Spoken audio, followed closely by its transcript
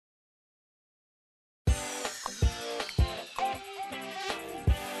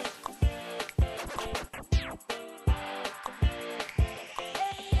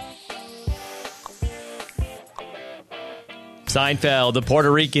Seinfeld, the Puerto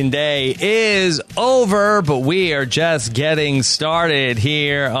Rican Day is over, but we are just getting started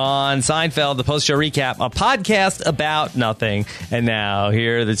here on Seinfeld, the post-show recap, a podcast about nothing. And now,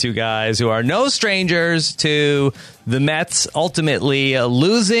 here are the two guys who are no strangers to the Mets ultimately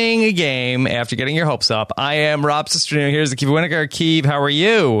losing a game after getting your hopes up. I am Rob Sestrino. Here's Akiva Winokur. Keeve, how are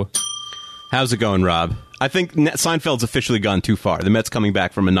you? How's it going, Rob? I think Seinfeld's officially gone too far. The Mets coming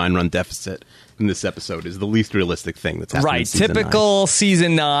back from a 9-run deficit in this episode is the least realistic thing that's happened. Right, typical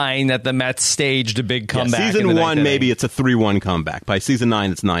season 9 that the Mets staged a big comeback. Yeah, season 1, maybe it's a 3-1 comeback. By season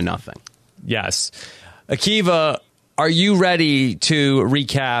 9, it's 9-0. Yes. Akiva, are you ready to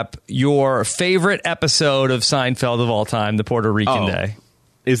recap your favorite episode of Seinfeld of all time, the Puerto Rican Day?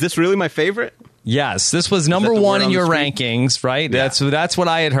 Is this really my favorite? Yes, this was number 1 in your rankings, right? Yeah. That's what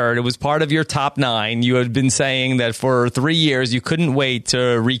I had heard. It was part of your top 9. You had been saying that for 3 years you couldn't wait to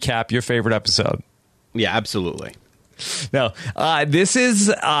recap your favorite episode. Yeah, absolutely. No, this is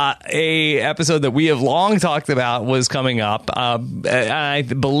a episode that we have long talked about was coming up. I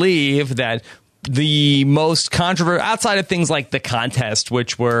believe that the most controversial, outside of things like the contest,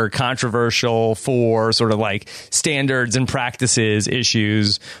 which were controversial for sort of like standards and practices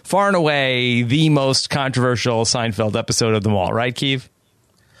issues, far and away the most controversial Seinfeld episode of them all, right, Keeve?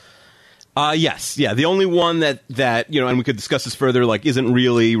 Yes. Yeah. The only one that, and we could discuss this further, like, isn't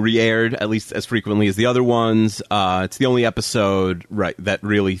really re-aired, at least as frequently as the other ones. It's the only episode, right, that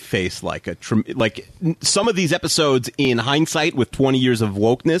really faced like some of these episodes in hindsight with 20 years of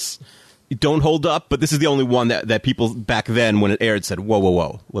wokeness don't hold up, but this is the only one that people back then when it aired said,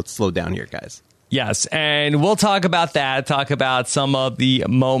 whoa, let's slow down here, guys. Yes, and we'll talk about that, talk about some of the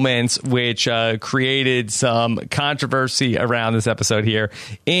moments which created some controversy around this episode here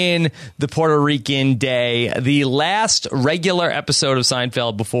in the Puerto Rican Day, the last regular episode of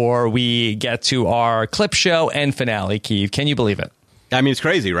Seinfeld before we get to our clip show and finale, Keeve. Can you believe it? I mean, it's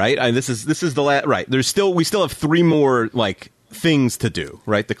crazy, right? This is the last, right. We still have 3 more, like, things to do,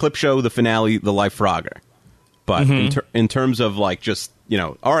 right? The clip show, the finale, the Live Frogger. But in terms of, like, just,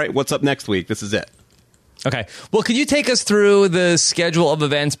 all right, what's up next week? This is it. Okay. Well, could you take us through the schedule of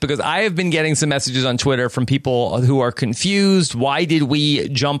events? Because I have been getting some messages on Twitter from people who are confused. Why did we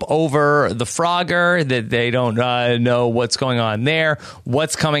jump over the Frogger? That they don't know what's going on there.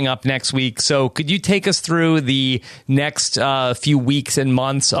 What's coming up next week? So could you take us through the next few weeks and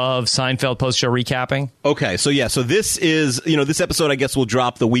months of Seinfeld post-show recapping? Okay. So this is, this episode, I guess, will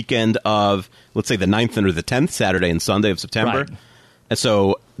drop the weekend of, let's say, the 9th or the 10th, Saturday and Sunday of September. Right. And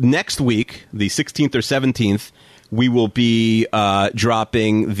so next week, the 16th or 17th, we will be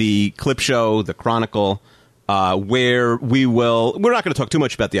dropping the clip show, the Chronicle, where we're not going to talk too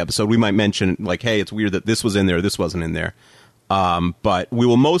much about the episode. We might mention, like, hey, it's weird that this was in there, this wasn't in there. But we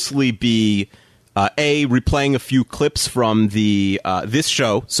will mostly be, replaying a few clips from this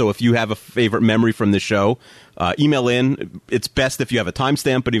show. So if you have a favorite memory from this show, email in. It's best if you have a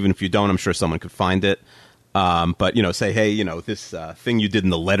timestamp, but even if you don't, I'm sure someone could find it. But, say, hey, this thing you did in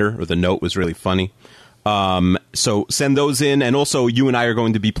the letter or the note was really funny. So send those in. And also, you and I are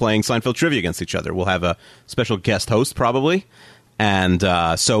going to be playing Seinfeld Trivia against each other. We'll have a special guest host, probably. And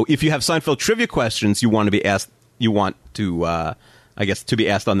so if you have Seinfeld Trivia questions you want to be asked, to be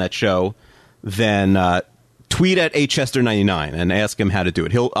asked on that show, then tweet at AChester99 and ask him how to do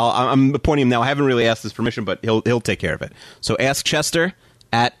it. I'm appointing him now. I haven't really asked his permission, but he'll take care of it. So ask Chester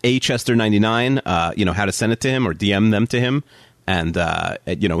at AChester99, how to send it to him or DM them to him. And,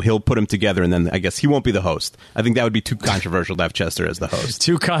 he'll put them together, and then I guess he won't be the host. I think that would be too controversial to have Chester as the host.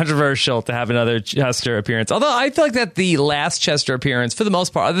 Too controversial to have another Chester appearance. Although I feel like that the last Chester appearance, for the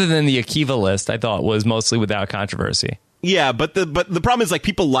most part, other than the Akiva list, I thought was mostly without controversy. Yeah, but the problem is, like,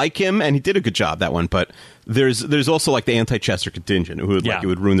 people like him, and he did a good job, that one. But there's also, like, the anti-Chester contingent who it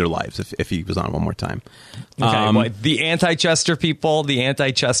would ruin their lives if he was on one more time. Okay, the anti-Chester people, the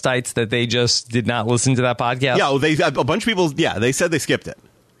anti-Chestites, that they just did not listen to that podcast? Yeah, a bunch of people, they said they skipped it.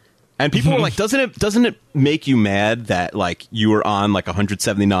 And people were like, doesn't it make you mad that, like, you were on, like,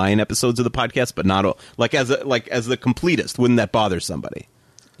 179 episodes of the podcast, but not, like, as the completist, wouldn't that bother somebody?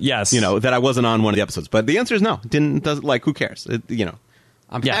 Yes. That I wasn't on one of the episodes. But the answer is no. Who cares?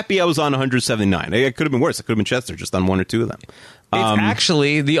 I'm happy I was on 179. It could have been worse. It could have been Chester, just on 1 or 2 of them. It's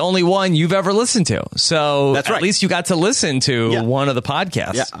actually the only one you've ever listened to. So that's right. At least you got to listen to one of the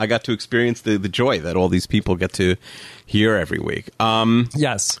podcasts. Yeah, I got to experience the joy that all these people get to hear every week.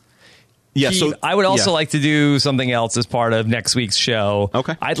 Yes. Yeah, Keith, so I would also yeah. like to do something else as part of next week's show.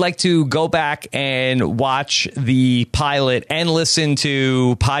 Okay. I'd like to go back and watch the pilot and listen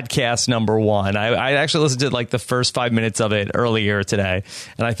to podcast number 1. I actually listened to like the first 5 minutes of it earlier today,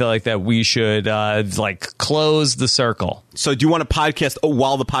 and I feel like that we should like close the circle. So do you want a podcast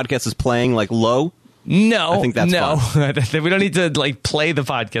while the podcast is playing, like low? No, I think that's we don't need to like play the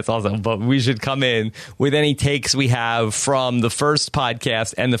podcast also, but we should come in with any takes we have from the first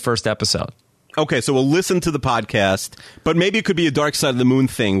podcast and the first episode. Okay, so we'll listen to the podcast, but maybe it could be a Dark Side of the Moon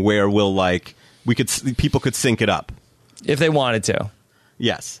thing where people could sync it up If they wanted to.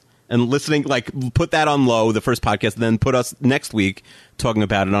 Yes. And listening, like, put that on low, the first podcast, and then put us next week talking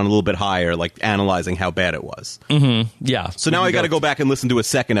about it on a little bit higher, like analyzing how bad it was. Yeah. So now I got to go back and listen to a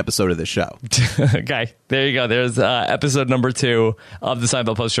second episode of this show. Okay, there you go. There's episode number 2 of the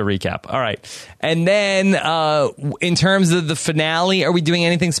Seinfeld Post Show recap. All right. And then in terms of the finale, are we doing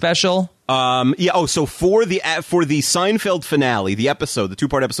anything special? Yeah. Oh, so for the Seinfeld finale, the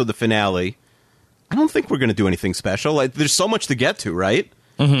 2-part episode, the finale, I don't think we're going to do anything special. Like, there's so much to get to, right?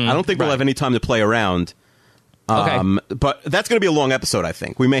 I don't think we'll have any time to play around. Okay. But that's going to be a long episode, I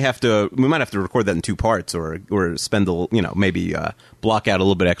think. We might have to record that in 2 parts or spend maybe block out a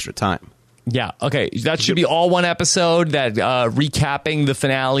little bit extra time. Yeah. Okay. That should be all one episode. That recapping the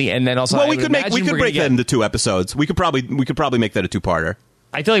finale, and then also. Well, we could break that into 2 episodes. We could probably make that a 2-parter.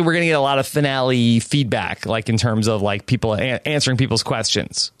 I feel like we're going to get a lot of finale feedback, like in terms of like people answering people's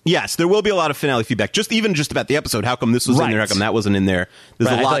questions. Yes, there will be a lot of finale feedback. Just about the episode. How come this was in there? How come that wasn't in there?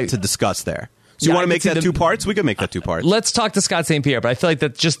 There's a lot to discuss there. So you want to make that 2 parts? We could make that 2 parts. Let's talk to Scott St. Pierre, but I feel like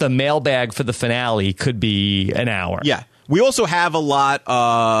that just the mailbag for the finale could be an hour. Yeah. We also have a lot.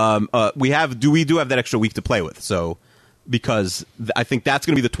 We do have that extra week to play with. So because I think that's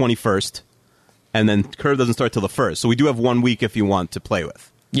going to be the 21st. And then Curve doesn't start till the 1st. So we do have 1 week if you want to play with.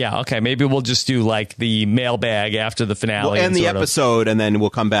 Yeah, okay. Maybe we'll just do like the mailbag after the finale. We'll end the episode, and then we'll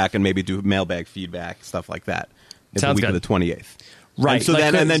come back and maybe do mailbag feedback, stuff like that. It's the week of the 28th. Right. And so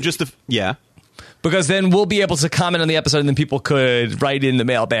then just yeah. Because then we'll be able to comment on the episode, and then people could write in the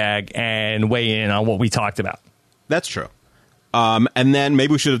mailbag and weigh in on what we talked about. That's true. And then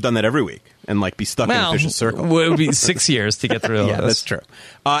maybe we should have done that every week and like be stuck in a vicious circle. It would be 6 years to get through. Yeah, that's true.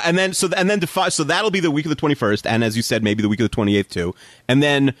 So that'll be the week of the 21st, and as you said, maybe the week of the 28th too. And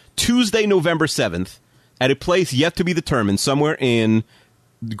then Tuesday, November 7th, at a place yet to be determined, somewhere in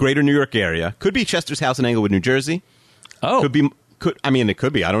the greater New York area, could be Chester's house in Englewood, New Jersey. Oh, it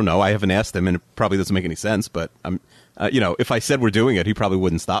could be. I don't know. I haven't asked him, and it probably doesn't make any sense. But if I said we're doing it, he probably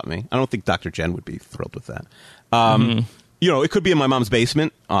wouldn't stop me. I don't think Dr. Jen would be thrilled with that. It could be in my mom's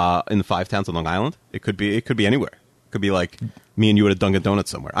basement in the 5 Towns on Long Island. It could be anywhere. It could be like me and you at a Dunkin'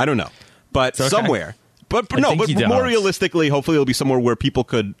 Donuts somewhere. I don't know, but somewhere. But more realistically, hopefully it'll be somewhere where people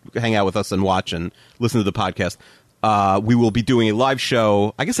could hang out with us and watch and listen to the podcast. We will be doing a live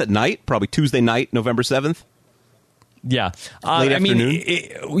show, I guess at night, probably Tuesday night, November 7th. Yeah. Late afternoon?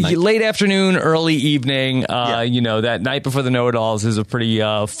 Late afternoon, early evening. That night before the Know-It-Alls is a pretty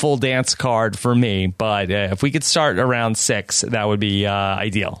full dance card for me. But if we could start around 6, that would be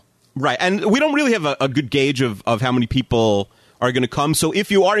ideal. Right. And we don't really have a good gauge of how many people are going to come. So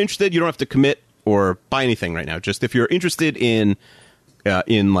if you are interested, you don't have to commit or buy anything right now. Just if you're interested in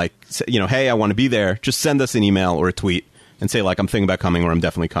hey, I want to be there, just send us an email or a tweet and say, like, I'm thinking about coming or I'm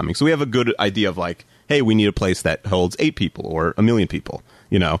definitely coming. So we have a good idea of, like, hey, we need a place that holds 8 people or 1 million people.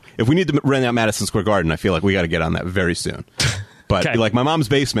 If we need to rent out Madison Square Garden, I feel like we got to get on that very soon. But like my mom's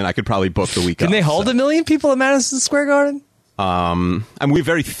basement, I could probably book the week. Can they hold 1 million people at Madison Square Garden? We have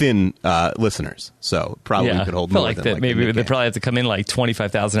very thin listeners, so probably we could hold more. Maybe they probably have to come in like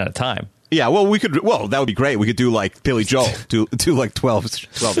 25,000 at a time. Yeah, well, we could. Well, that would be great. We could do like Billy Joel, do like 12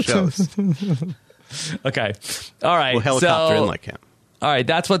 shows. Okay, all right. We'll helicopter in like him. All right,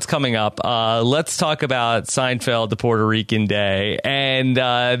 that's what's coming up. Let's talk about Seinfeld, the Puerto Rican Day. And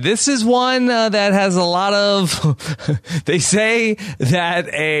this is one that has a lot of... they say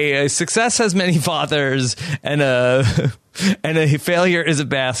that a success has many fathers and a failure is a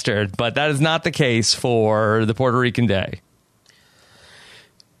bastard. But that is not the case for the Puerto Rican Day.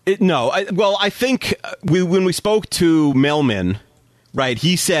 I think when we spoke to Melman, right,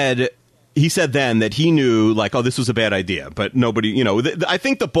 he said then that he knew, like, oh, this was a bad idea, but nobody, I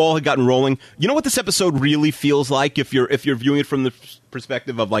think the ball had gotten rolling. You know what this episode really feels like if you're viewing it from the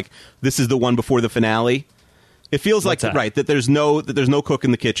perspective of, like, this is the one before the finale? It feels like, right, that there's no cook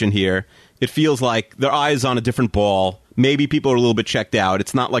in the kitchen here. It feels like their eyes on a different ball. Maybe people are a little bit checked out.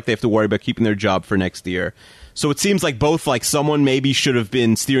 It's not like they have to worry about keeping their job for next year. So it seems like both, like, someone maybe should have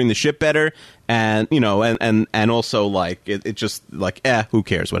been steering the ship better, and also, like, it just, like, who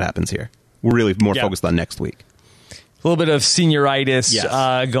cares what happens here? We're really more focused on next week. A little bit of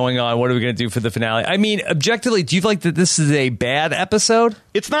senioritis going on. What are we going to do for the finale? I mean, objectively, do you feel like that this is a bad episode?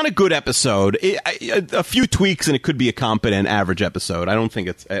 It's not a good episode. A few tweaks and it could be a competent average episode. I don't think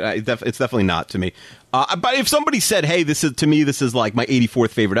it's definitely not to me. But if somebody said, "Hey, this is like my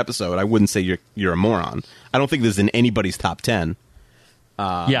 84th favorite episode," I wouldn't say you're a moron. I don't think this is in anybody's top 10.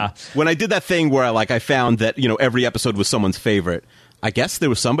 When I did that thing where I found that every episode was someone's favorite. I guess there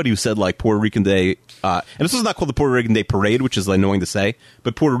was somebody who said Puerto Rican Day, and this is not called the Puerto Rican Day Parade, which is annoying to say,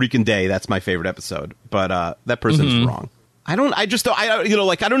 but Puerto Rican Day, that's my favorite episode. But that person's wrong. I don't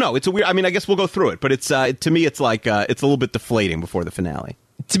know. It's a weird. I mean, I guess we'll go through it, but it's to me, it's it's a little bit deflating before the finale.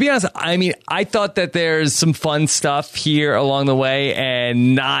 To be honest, I mean, I thought that there's some fun stuff here along the way,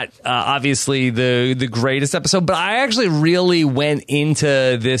 and not obviously the greatest episode. But I actually really went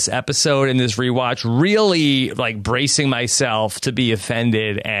into this episode and this rewatch really bracing myself to be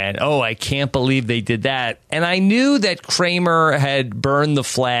offended. And I can't believe they did that. And I knew that Kramer had burned the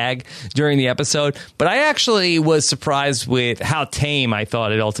flag during the episode, but I actually was surprised with how tame I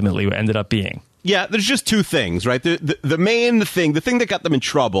thought it ultimately ended up being. Yeah, there's just two things, right? The main thing, the thing that got them in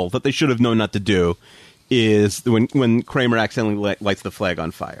trouble that they should have known not to do is when Kramer accidentally lights the flag on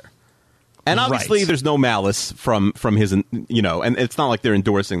fire. And obviously there's no malice from his, and it's not like they're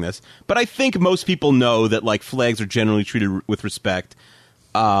endorsing this. But I think most people know that flags are generally treated with respect.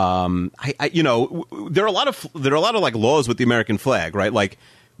 There are a lot of laws with the American flag, right?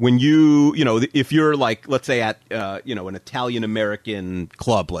 When if you're let's say at an Italian American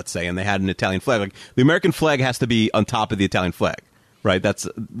club, let's say, and they had an Italian flag, the American flag has to be on top of the Italian flag, right? That's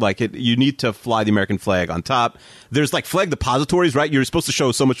you need to fly the American flag on top. There's flag depositories, right? You're supposed to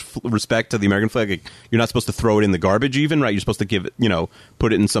show so much respect to the American flag. You're not supposed to throw it in the garbage even, right? You're supposed to give it,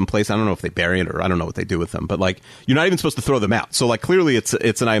 put it in some place. I don't know if they bury it or I don't know what they do with them, but you're not even supposed to throw them out. So clearly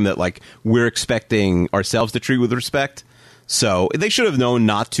it's an item that we're expecting ourselves to treat with respect. So they should have known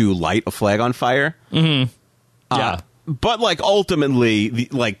not to light a flag on fire. Mm-hmm. Yeah. But ultimately,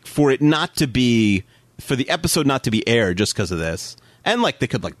 for the episode not to be aired just because of this, and they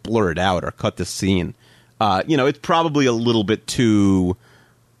could blur it out or cut this scene. It's probably a little bit too,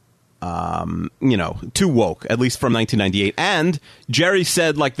 too woke, at least from 1998. And Jerry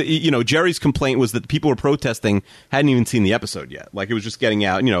said Jerry's complaint was that the people who were protesting hadn't even seen the episode yet. It was just getting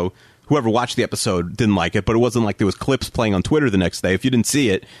out, whoever watched the episode didn't like it, but it wasn't like there was clips playing on Twitter the next day. If you didn't see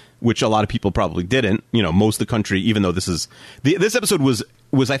it, which a lot of people probably didn't, most of the country, even though this episode was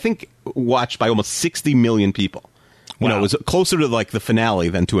I think watched by almost 60 million people. Wow. It was closer to the finale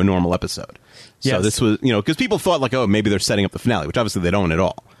than to a normal episode. Yes. So this was, because people thought maybe they're setting up the finale, which obviously they don't at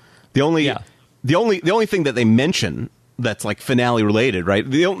all. The only thing that they mention that's finale related, right?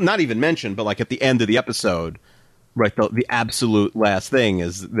 Not even mentioned, but at the end of the episode. Right, the absolute last thing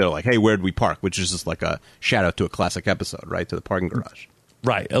is they're hey, where'd we park? Which is just a shout out to a classic episode, right, to the parking garage.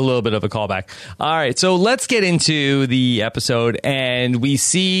 Right, a little bit of a callback. All right, so let's get into the episode, and we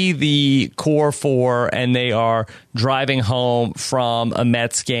see the core four, and they are driving home from a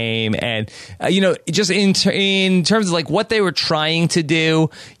Mets game, and just in terms of what they were trying to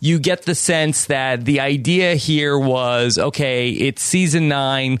do, you get the sense that the idea here was, okay, it's season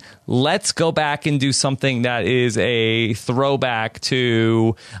 9. Let's go back and do something that is a throwback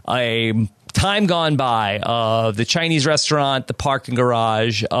to a time gone by of the Chinese restaurant, the parking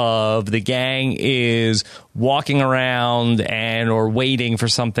garage, of the gang is walking around or waiting for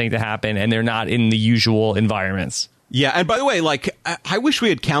something to happen, and they're not in the usual environments. Yeah, and by the way, I wish we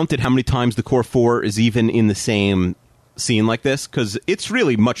had counted how many times the core four is even in the same scene like this, because it's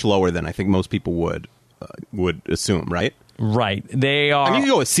really much lower than I think most people would assume, right? Right. They are. I mean, you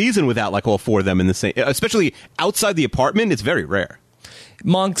go a season without all four of them in the same, especially outside the apartment. It's very rare.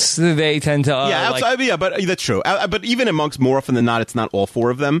 Monks, they tend to outside, but that's true. But even in Monks, more often than not, it's not all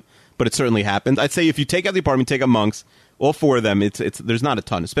four of them, but it certainly happens. I'd say if you take out the apartment, take out Monks, all four of them, there's not a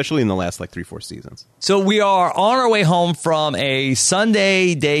ton, especially in the last 3-4 seasons. So we are on our way home from a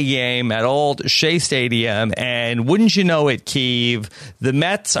Sunday day game at Old Shea Stadium, and wouldn't you know it, Keeve, the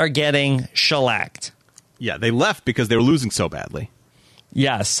Mets are getting shellacked. Yeah, they left because they were losing so badly.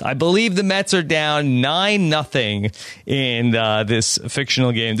 Yes, I believe the Mets are down 9-0 in this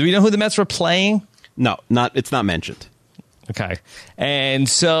fictional game. Do we know who the Mets were playing? No, it's not mentioned. Okay. And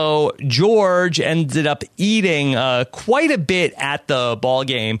so George ended up eating quite a bit at the ball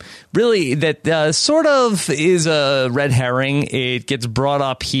game. Really, that sort of is a red herring. It gets brought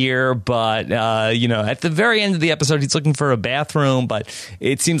up here, but, at the very end of the episode, he's looking for a bathroom, but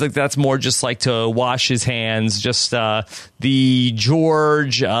it seems like that's more just to wash his hands. Just the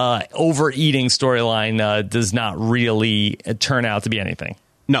George overeating storyline does not really turn out to be anything.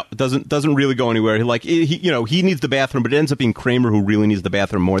 No, it doesn't really go anywhere. He needs the bathroom, but it ends up being Kramer who really needs the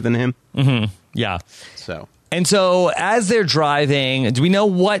bathroom more than him. Mm-hmm. Yeah. And so as they're driving, do we know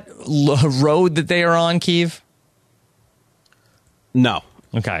what road that they are on, Keeve? No.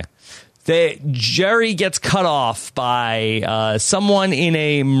 Okay. Jerry gets cut off by someone in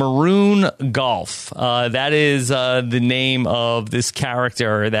a maroon Golf. That is the name of this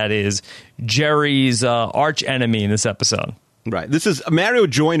character that is Jerry's arch enemy in this episode. Right. This is Mario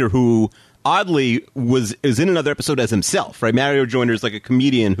Joyner, who oddly is in another episode as himself. Right. Mario Joyner is like a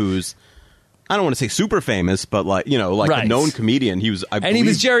comedian who's, I don't want to say super famous, but right. A known comedian. He was, he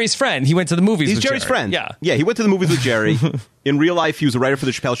was Jerry's friend. He went to the movies. He's with Jerry's Jerry. friend. Yeah, he went to the movies with Jerry. In real life, he was a writer for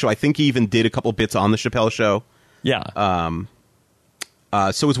the Chappelle Show. I think he even did a couple bits on the Chappelle Show. Yeah.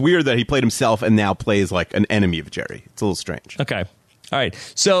 So it's weird that he played himself and now plays like an enemy of Jerry. It's a little strange. Okay. All right.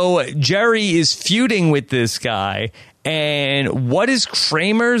 So Jerry is feuding with this guy, and what is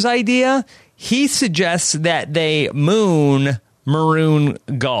Kramer's idea? He suggests that they moon Maroon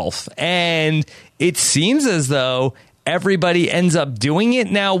Golf, and it seems as though everybody ends up doing it.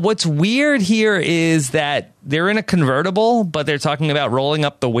 Now, what's weird here is that they're in a convertible, but they're talking about rolling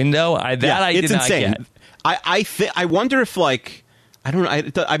up the window. I did insane. not get. I wonder if I don't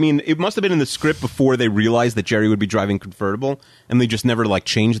know. I mean, it must have been in the script before they realized that Jerry would be driving convertible, and they just never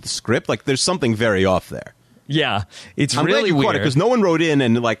changed the script. There's something very off there. Yeah, it's I'm really glad you weird because no one wrote in,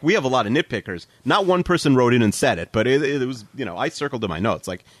 and we have a lot of nitpickers. Not one person wrote in and said it, but it was I circled in my notes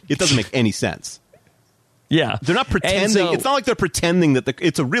it doesn't make any sense. Yeah, they're not pretending. It's not like they're pretending that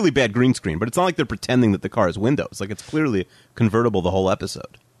it's a really bad green screen, but it's not like they're pretending that the car has windows. It's clearly convertible the whole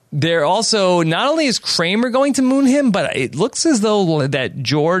episode. They're also, not only is Kramer going to moon him, but it looks as though that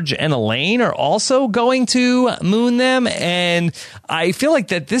George and Elaine are also going to moon them. And I feel like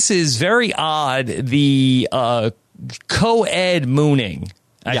that this is very odd, the co-ed mooning.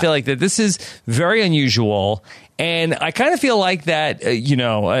 I feel like that this is very unusual. And I kind of feel like that,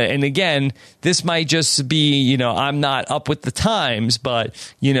 and again, this might just be, I'm not up with the times, but,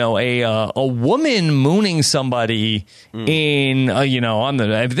 a woman mooning somebody in,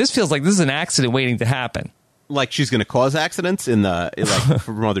 this feels like this is an accident waiting to happen. Like she's going to cause accidents from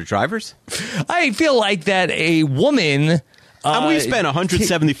other drivers? I feel like that a woman... we spent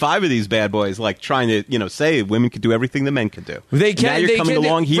 175 of these bad boys, trying to, say women can do everything the men can do. They can. Now you're coming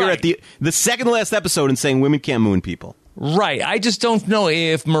along here right. at the second to last episode and saying women can't moon people. Right. I just don't know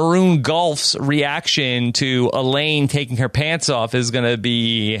if Maroon Golf's reaction to Elaine taking her pants off is going to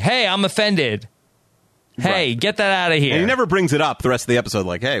be, hey, I'm offended. Hey, right. Get that out of here. And he never brings it up the rest of the episode,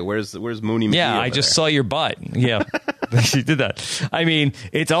 hey, where's Mooney McGee? Yeah, I just saw your butt. Yeah. She did that. I mean,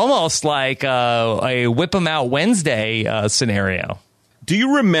 it's almost like a Whip 'em Out Wednesday scenario. Do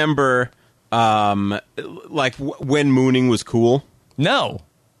you remember, when mooning was cool? No.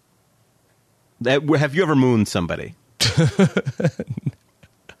 Have you ever mooned somebody?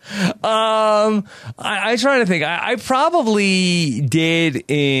 I try to think. I probably did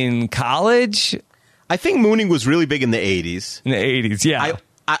in college. I think mooning was really big in the 80s. In the 80s, yeah.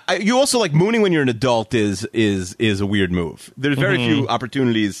 You also mooning when you're an adult is a weird move. There's very few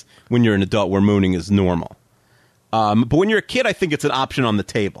opportunities when you're an adult where mooning is normal. But when you're a kid, I think it's an option on the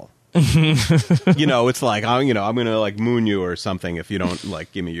table. It's like I'm gonna moon you or something if you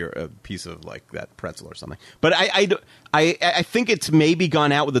don't give me a piece of that pretzel or something. But I think it's maybe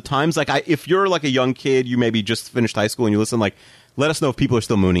gone out with the times. If you're a young kid, you maybe just finished high school and you listen let us know if people are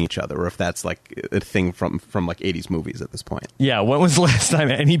still mooning each other or if that's a thing from 80s movies at this point. Yeah, when was the last time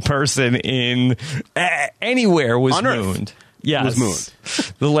any person in anywhere was on mooned? Earth yes. Was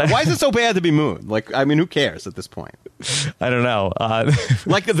mooned. Why is it so bad to be mooned? Who cares at this point? I don't know.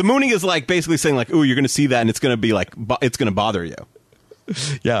 The mooning is basically saying ooh, you're going to see that and it's going to be it's going to bother you.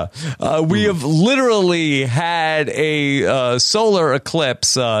 Yeah. We have literally had a solar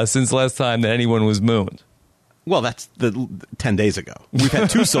eclipse since last time that anyone was mooned. Well, that's 10 days ago. We've had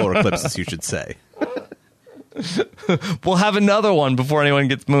 2 solar eclipses, you should say. We'll have another one before anyone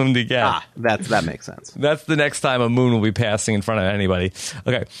gets mooned again. That makes sense. That's the next time a moon will be passing in front of anybody.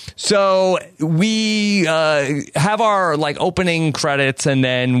 Okay, so we have our opening credits, and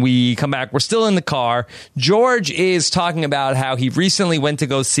then we come back. We're still in the car. George is talking about how he recently went to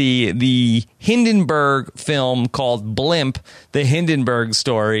go see the Hindenburg film called Blimp. The Hindenburg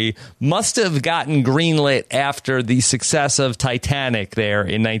story must have gotten greenlit after the success of Titanic there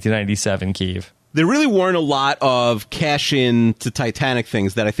in 1997, Keeve. There really weren't a lot of cash-in to Titanic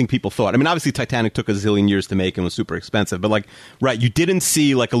things that I think people thought. I mean, obviously, Titanic took a zillion years to make and was super expensive. But, you didn't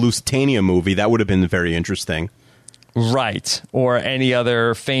see, a Lusitania movie. That would have been very interesting. Right. Or any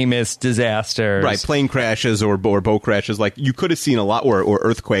other famous disasters. Right, plane crashes or boat crashes. Like, you could have seen a lot, or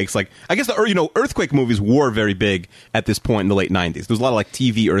earthquakes. Like, I guess, earthquake movies were very big at this point in the late 90s. There was a lot of, like,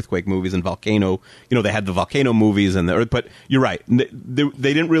 TV earthquake movies and volcano. They had the volcano movies and the earth. But you're right.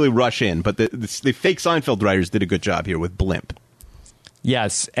 They didn't really rush in. But the fake Seinfeld writers did a good job here with Blimp.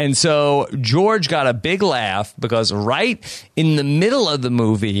 Yes. And so George got a big laugh because right in the middle of the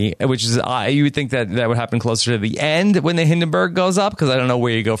movie, which is, you would think that would happen closer to the end when the Hindenburg goes up, because I don't know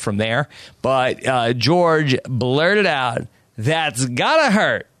where you go from there. But George blurted out, "That's gotta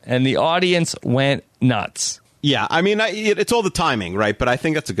hurt." And the audience went nuts. Yeah, I mean, it's all the timing, right? But I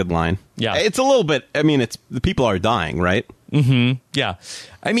think that's a good line. Yeah. It's a little bit, I mean, the people are dying, right? Mm-hmm. Yeah.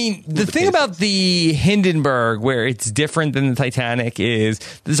 I mean, the thing about the Hindenburg, where it's different than the Titanic, is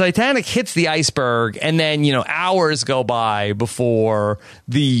the Titanic hits the iceberg and then, hours go by before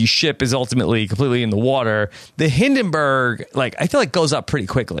the ship is ultimately completely in the water. The Hindenburg, I feel like goes up pretty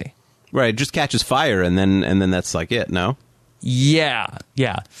quickly. Right. It just catches fire and then that's like it, no? Yeah.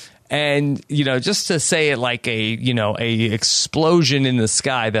 Yeah. And, just to say it like a explosion in the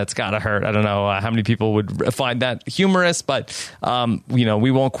sky, that's got to hurt. I don't know how many people would find that humorous, but,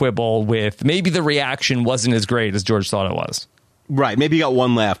 we won't quibble with maybe the reaction wasn't as great as George thought it was. Right. Maybe he got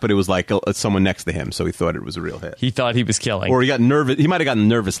one laugh, but it was like someone next to him, so he thought it was a real hit. He thought he was killing. Or he got nervous. He might have gotten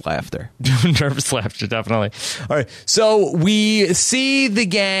nervous laughter. Nervous laughter, definitely. All right. So we see the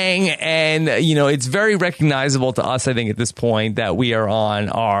gang, and, it's very recognizable to us, I think, at this point, that we are on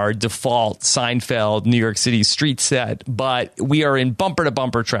our default Seinfeld New York City street set, but we are in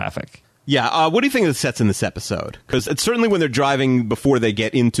bumper-to-bumper traffic. Yeah. What do you think of the sets in this episode? Because it's certainly when they're driving before they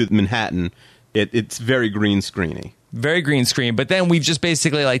get into Manhattan, it's very green screeny. Very green screen, but then we've just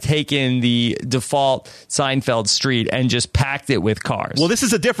basically taken the default Seinfeld street and just packed it with cars. Well, this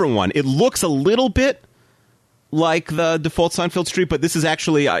is a different one. It looks a little bit like the default Seinfeld street, but this is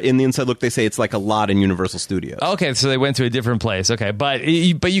actually, in the inside look, they say it's like a lot in Universal Studios. Okay, so they went to a different place. Okay, but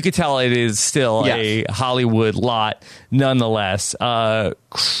you could tell it is still a Hollywood lot nonetheless.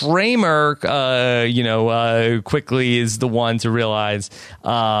 Kramer, quickly is the one to realize,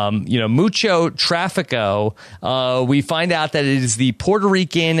 mucho trafico. We find out that it is the Puerto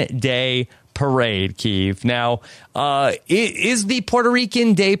Rican Day Parade, Keith. Now, is the Puerto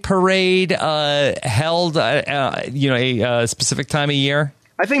Rican Day Parade held, a specific time of year?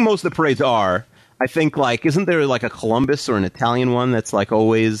 I think most of the parades are. I think, isn't there a Columbus or an Italian one that's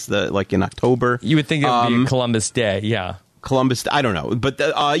always in October? You would think it would be Columbus Day, yeah. Columbus, I don't know. But,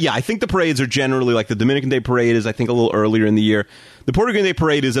 I think the parades are generally, the Dominican Day Parade is, I think, a little earlier in the year. The Puerto Rican Day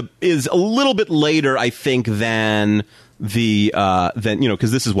Parade is a little bit later, I think, than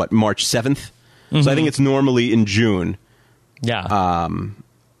because this is March 7th. Mm-hmm. So I think it's normally in June. Yeah.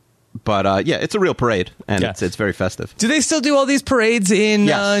 But it's a real parade, and it's very festive. Do they still do all these parades in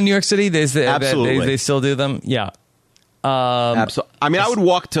New York City? Absolutely. They still do them? Yeah. Absolutely. I mean, I would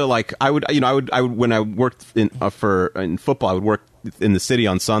walk to I would when I worked in football, I would work in the city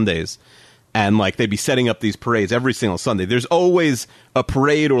on Sundays, and they'd be setting up these parades every single Sunday. There's always a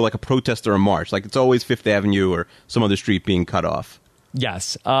parade or a protest or a march. It's always Fifth Avenue or some other street being cut off.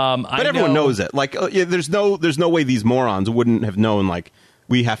 Yes, but everyone knows it. There's no way these morons wouldn't have known.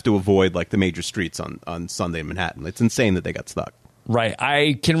 We have to avoid the major streets on Sunday in Manhattan. It's insane that they got stuck. Right.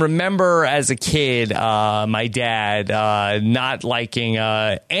 I can remember as a kid, my dad not liking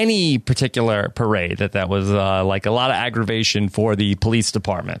any particular parade. That was a lot of aggravation for the police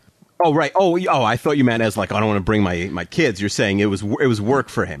department. Oh, right. Oh, I thought you meant as I don't want to bring my kids. You're saying it was work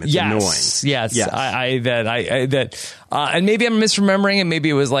for him. It's annoying. Yes. And maybe I'm misremembering it. Maybe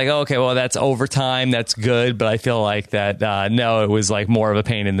it was okay, well, that's overtime. That's good. But I feel that, no, it was more of a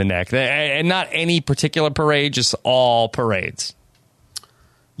pain in the neck. And not any particular parade, just all parades.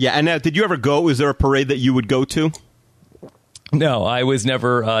 Yeah. And did you ever go? Was there a parade that you would go to? No, I was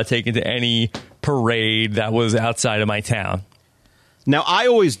never taken to any parade that was outside of my town. Now, I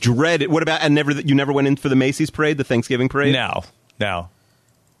always dread it. What about, you never went in for the Macy's parade, the Thanksgiving parade? No.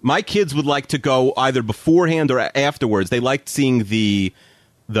 My kids would like to go either beforehand or afterwards. They liked seeing the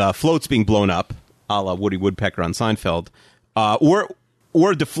floats being blown up, a la Woody Woodpecker on Seinfeld,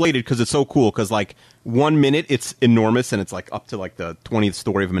 or deflated because it's so cool. Because 1 minute it's enormous and it's up to the 20th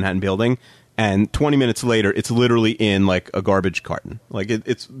story of a Manhattan building, and 20 minutes later it's literally in a garbage carton.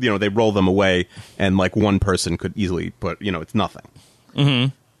 It's they roll them away, and one person could easily put it's nothing.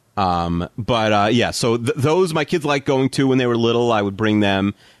 Mm-hmm. So those my kids liked going to when they were little. I would bring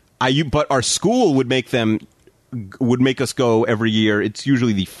them. But our school would make us go every year. It's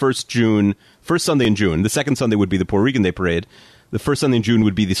usually the first Sunday in June. The second Sunday would be the Puerto Rican Day Parade. the first Sunday in June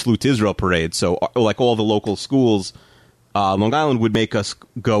would be the Salute to Israel parade. So, like all the local schools, Long Island would make us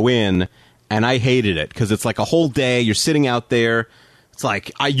go in, and I hated it because it's like a whole day. You're sitting out there. It's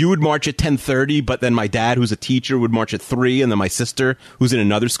like you would march at 10:30, but then my dad, who's a teacher, would march at 3, and then my sister, who's in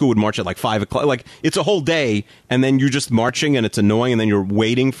another school, would march at like 5 o'clock. Like, it's a whole day, and then you're just marching, and it's annoying, and then you're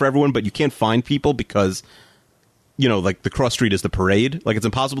waiting for everyone, but you can't find people because, you know, like the cross street is the parade. Like, it's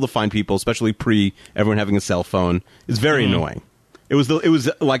impossible to find people, especially pre everyone having a cell phone. It's very annoying. It was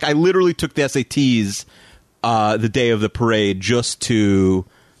like I literally took the SATs the day of the parade just to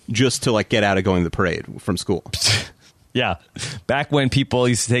like get out of going to the parade from school. Yeah, back when people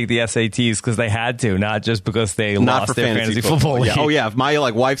used to take the SATs because they had to, not just because they lost their fantasy football league. Yeah. Oh yeah, if my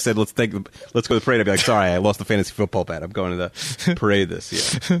wife said let's go to the parade, I'd be like, sorry, I lost the fantasy football bet. I'm going to the parade this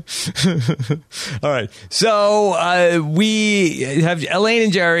year. All right, so we have Elaine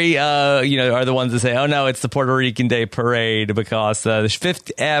and Jerry. Are the ones that say, "Oh no, it's the Puerto Rican Day Parade because the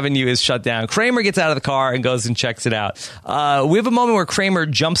Fifth Avenue is shut down." Kramer gets out of the car and goes and checks it out. We have a moment where Kramer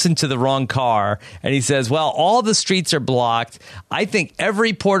jumps into the wrong car and he says, "Well, all the streets are blocked. I think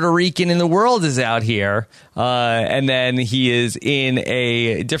every Puerto Rican in the world is out here." And then he is in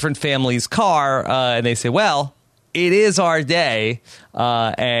a different family's car, and they say, "Well, it is our day."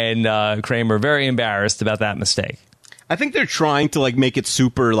 And Kramer very embarrassed about that mistake. I think they're trying to like make it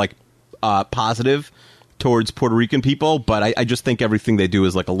super like positive towards Puerto Rican people, but I just think everything they do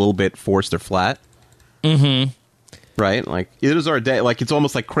is like a little bit forced or flat. Mm-hmm. Right? Like, it is our day. Like, it's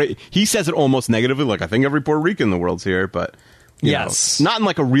almost like he says it almost negatively, like, I think every Puerto Rican in the world's here, but you know, not in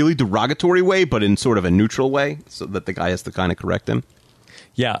like a really derogatory way, but in sort of a neutral way, so that the guy has to kind of correct him.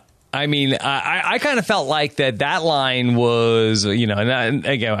 Yeah. I mean, I kind of felt like that line was, and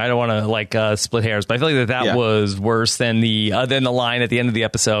again, I don't want to like split hairs, but I feel like that was worse than the line at the end of the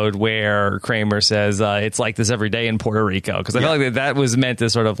episode where Kramer says it's like this every day in Puerto Rico, because I felt like that was meant to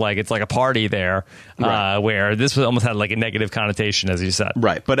sort of like it's like a party there, right. Where this was almost had like a negative connotation, as you said.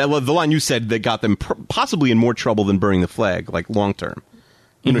 Right, but the line you said that got them possibly in more trouble than burning the flag, like long term.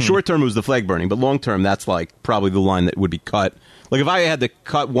 You know, short term it was the flag burning, but long term that's like probably the line that would be cut. Like, if I had to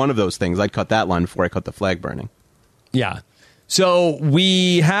cut one of those things, I'd cut that line before I cut the flag burning. Yeah. So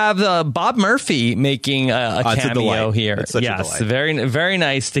we have Bob Murphy making a cameo here. It's such a delight. Very, very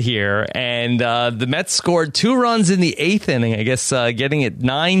nice to hear. And the Mets scored 2 runs in the 8th inning, I guess, getting it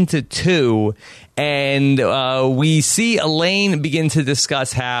 9-2. And we see Elaine begin to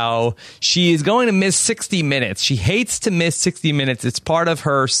discuss how she is going to miss 60 minutes. She hates to miss 60 minutes. It's part of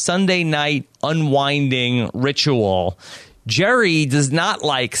her Sunday night unwinding ritual. Jerry does not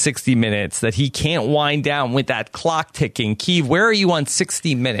like 60 minutes, that he can't wind down with that clock ticking. Keeve, where are you on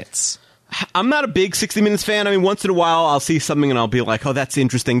 60 minutes? I'm not a big 60 Minutes fan. I mean, once in a while, I'll see something and I'll be like, oh, that's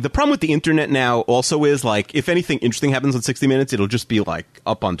interesting. The problem with the internet now also is, like, if anything interesting happens on 60 Minutes, it'll just be, like,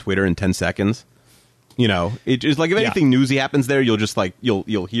 up on Twitter in 10 seconds. You know, it's like if anything newsy happens there, you'll just, like,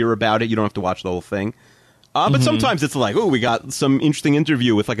 you'll hear about it. You don't have to watch the whole thing. But sometimes it's like, oh, we got some interesting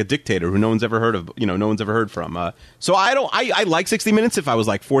interview with like a dictator who no one's ever heard of, no one's ever heard from. So I like 60 Minutes. If I was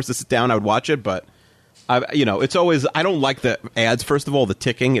like forced to sit down, I would watch it. But it's always, I don't like the ads. First of all, the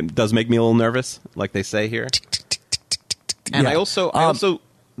ticking, it does make me a little nervous, like they say here. And I also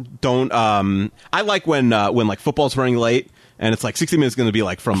don't. I like when like football's running late. And it's like 60 Minutes is going to be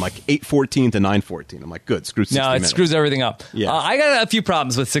like from like 8:14 to 9:14. I'm like, good, screw 60 minutes. No, it screws everything up. Yeah. I got a few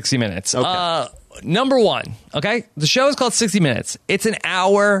problems with 60 Minutes. Okay. Number one, okay, the show is called 60 Minutes. It's an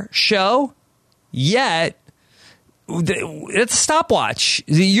hour show, yet it's a stopwatch.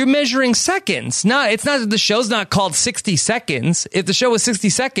 You're measuring seconds. No, it's not. The show's not called 60 seconds. If the show was 60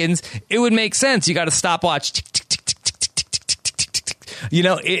 seconds, it would make sense. You got a stopwatch.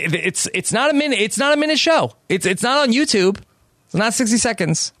 It's not a minute. It's not a minute show. It's not on YouTube. It's not 60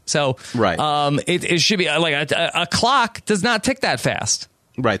 seconds. So right. It should be like a clock does not tick that fast.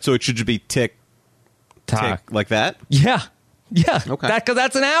 Right. So it should be tick like that. Yeah. Okay. Because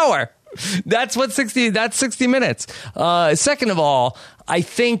that's an hour. That's 60 minutes. Second of all, I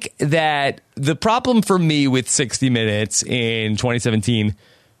think that the problem for me with 60 Minutes in 2017,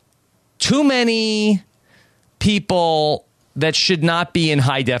 too many people that should not be in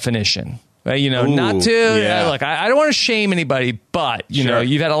high definition. Not to look. I don't want to shame anybody, but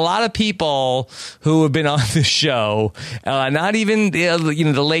you've had a lot of people who have been on the show. Not even the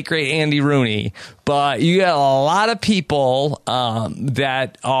late great Andy Rooney, but you got a lot of people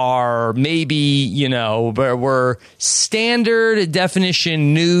that are maybe were standard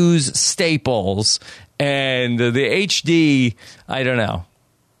definition news staples, and the HD. I don't know.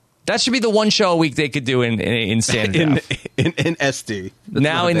 That should be the one show a week they could do in standard in SD.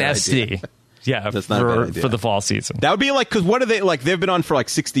 Now in SD. Yeah, That's not a bad idea. for the fall season. That would be like, because what are they, like, they've been on for like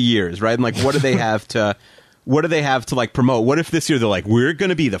 60 years, right? And like, what do they have to like promote? What if this year they're like, we're going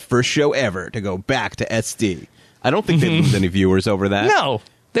to be the first show ever to go back to SD? I don't think they'd lose any viewers over that. No,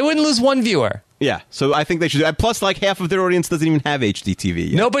 they wouldn't lose one viewer. Yeah, so I think they should. Plus, like, half of their audience doesn't even have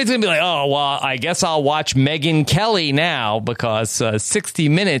HDTV yet. Nobody's going to be like, oh, well, I guess I'll watch Megyn Kelly now because 60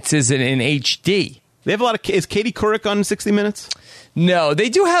 Minutes isn't in HD. They have a lot of... Is Katie Couric on 60 Minutes? No, they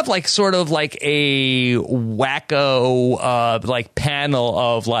do have like sort of like a wacko like panel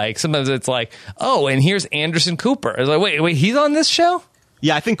of like, sometimes it's like, oh, and here's Anderson Cooper. It's like, wait, he's on this show?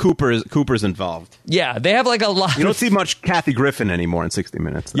 Yeah, I think Cooper's involved. Yeah, they have like a lot. You don't see much Kathy Griffin anymore in 60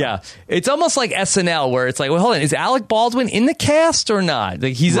 Minutes. Though. Yeah, it's almost like SNL where it's like, well, hold on, is Alec Baldwin in the cast or not?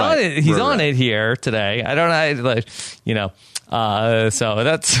 Like he's on it. He's on it here today. I don't know, like, you know. So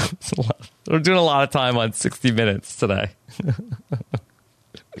that's we're doing a lot of time on 60 Minutes today.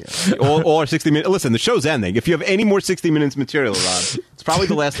 Yeah. All our 60 minutes. Listen, the show's ending. If you have any more 60 Minutes material, Rob, it's probably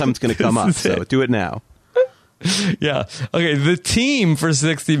the last time it's going to come up. So do it now. Yeah. Okay. The team for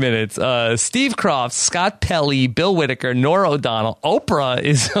 60 Minutes: Steve Croft, Scott Pelley, Bill Whitaker, Norah O'Donnell. Oprah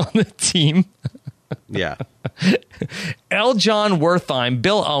is on the team. Yeah. L. John Wertheim,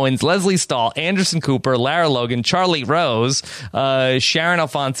 Bill Owens, Leslie Stahl, Anderson Cooper, Lara Logan, Charlie Rose, Sharon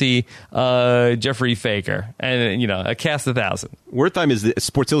Alfonsi, Jeffrey Faker, and you know, a cast of 1,000. Wertheim is the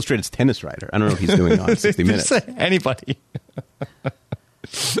Sports Illustrated's tennis writer. I don't know if he's doing on 60 Minutes. Anybody.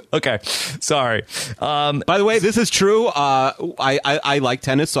 Okay, sorry. By the way, this is true. I like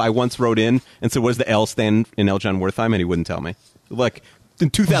tennis, so I once wrote in and said, "What does the L stand in L. John Wertheim?" And he wouldn't tell me. Like in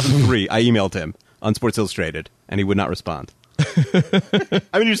 2003, I emailed him on Sports Illustrated, and he would not respond. I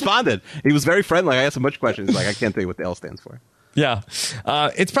mean, he responded. He was very friendly. I asked him a bunch of questions. He's like, I can't tell you what the L stands for. Yeah,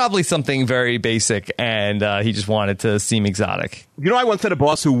 it's probably something very basic, and he just wanted to seem exotic. You know, I once had a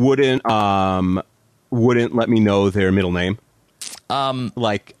boss who wouldn't let me know their middle name.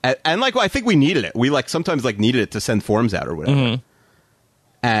 Like, I think we needed it. We like sometimes like needed it to send forms out or whatever. Mm-hmm.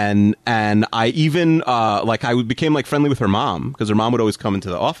 And I even like I became like friendly with her mom because her mom would always come into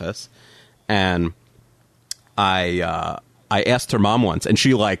the office, and I asked her mom once, and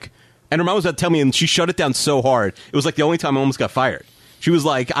she like, and her mom was about to tell me, and she shut it down so hard. It was like the only time I almost got fired. She was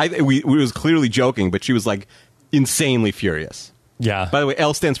like, we was clearly joking, but she was like insanely furious. Yeah. By the way,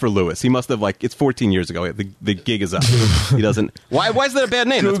 L stands for Lewis. He must have like, it's 14 years ago. The gig is up. He doesn't. Why is that a bad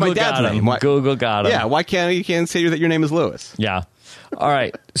name? Google That's my dad's name. Why, Google got him. Yeah. Why can't you can't say that your name is Lewis? Yeah. All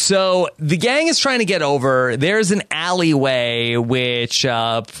right. So the gang is trying to get over. There's an alleyway which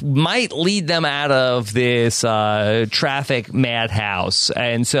might lead them out of this traffic madhouse.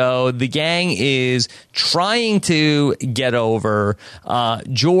 And so the gang is trying to get over.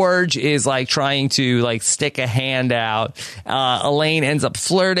 George is like trying to like stick a hand out. Elaine ends up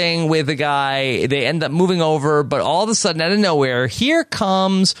flirting with the guy. They end up moving over. But all of a sudden, out of nowhere, here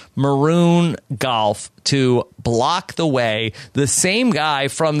comes Maroon Golf to block the way. The same guy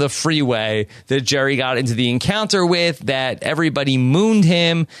from the freeway that Jerry got into the encounter with, that everybody mooned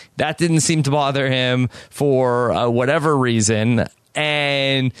him. That didn't seem to bother him for whatever reason.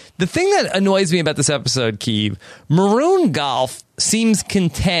 And the thing that annoys me about this episode, Keeve, Maroon Golf seems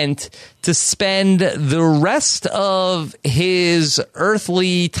content to spend the rest of his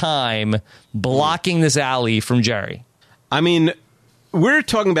earthly time blocking this alley from Jerry. I mean, we're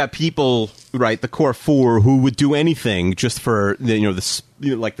talking about people, right, the core four, who would do anything just for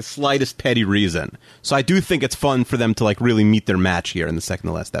like the slightest petty reason. So I do think it's fun for them to like really meet their match here in the second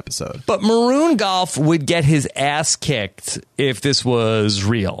to last episode. But Maroon Golf would get his ass kicked if this was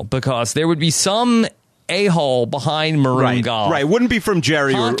real, because there would be some a-hole behind Maroon Golf. Right, wouldn't be from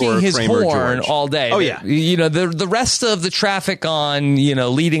Jerry honking or his Kramer horn George. all day. Oh, yeah. You know, the rest of the traffic on,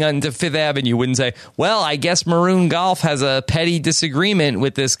 leading onto Fifth Avenue wouldn't say, well, I guess Maroon Golf has a petty disagreement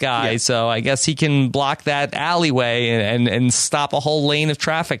with this guy, so I guess he can block that alleyway and stop a whole lane of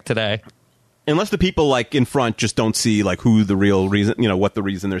traffic today. Unless the people like in front just don't see like who the real reason, what the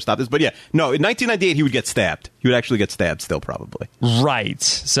reason they're stopped is. But yeah, no, in 1998 he would get stabbed. He would actually get stabbed still, probably. Right.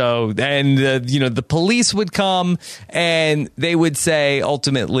 So, and the police would come and they would say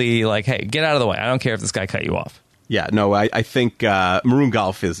ultimately like, hey, get out of the way. I don't care if this guy cut you off. Yeah, no, I think Maroon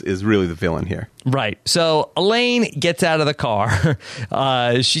Golf is really the villain here. Right. So Elaine gets out of the car.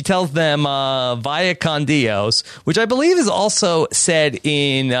 She tells them via con Dios, which I believe is also said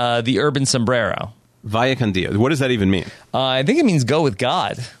in the Urban Sombrero. Via con Dios. What does that even mean? I think it means go with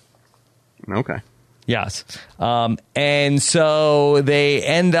God. Okay. Yes. And so they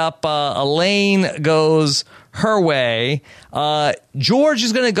end up, Elaine goes her way. George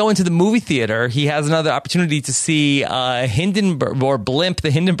is going to go into the movie theater. He has another opportunity to see Hindenburg or Blimp,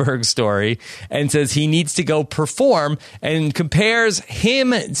 the Hindenburg story, and says he needs to go perform, and compares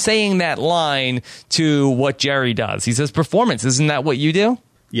him saying that line to what Jerry does. He says, performance, isn't that what you do?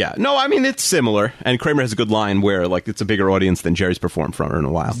 Yeah. No, I mean, it's similar. And Kramer has a good line where, like, it's a bigger audience than Jerry's performed for in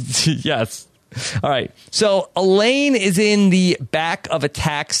a while. Yes. All right. So Elaine is in the back of a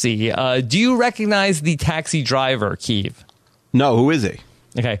taxi. Do you recognize the taxi driver, Keeve? No, who is he?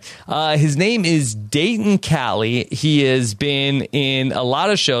 Okay. His name is Dayton Cali. He has been in a lot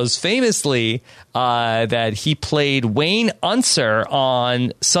of shows, famously that he played Wayne Unser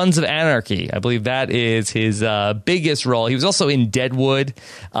on Sons of Anarchy. I believe that is his biggest role. He was also in Deadwood.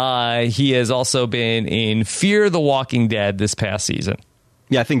 He has also been in Fear the Walking Dead this past season.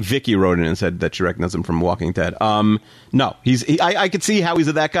 Yeah, I think Vicky wrote in and said that she recognized him from Walking Dead. No, I could see how he's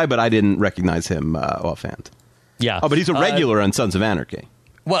that guy, but I didn't recognize him offhand. Yeah. Oh, but he's a regular on Sons of Anarchy.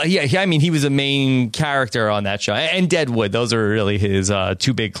 Well, yeah, I mean, he was a main character on that show. And Deadwood, those are really his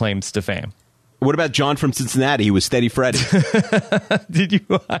two big claims to fame. What about John from Cincinnati? He was Steady Freddy. Did you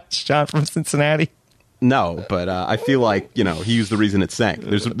watch John from Cincinnati? No, but I feel like, he was the reason it sank.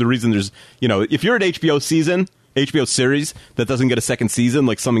 There's the reason if you're an HBO series that doesn't get a second season,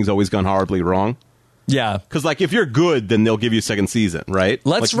 like something's always gone horribly wrong. Yeah, because like if you're good, then they'll give you a second season, right?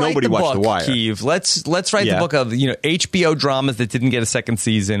 Let's write nobody the watched book, The Wire. Keeve. Let's write the book of HBO dramas that didn't get a second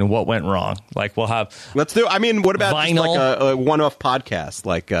season. What went wrong? Like we'll have. Let's do. I mean, what about just Vinyl? like a one-off podcast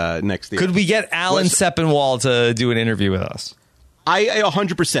like next year? Could we get Alan Sepinwall to do an interview with us? I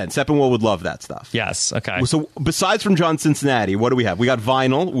 100%. Sepinwall would love that stuff. Yes. Okay. So besides from John Cincinnati, what do we have? We got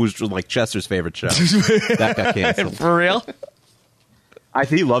Vinyl, which was like Chester's favorite show. That got canceled. For real? I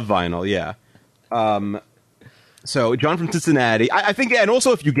think he loved Vinyl. Yeah. So John from Cincinnati, I think, and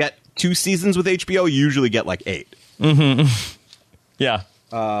also if you get 2 seasons with HBO, you usually get like 8. Mm-hmm. Yeah.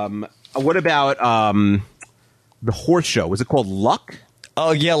 What about the horse show? Was it called Luck?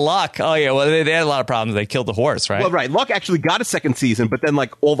 Oh yeah, Luck. Oh yeah. Well, they had a lot of problems. They killed the horse, right? Well, right. Luck actually got a second season, but then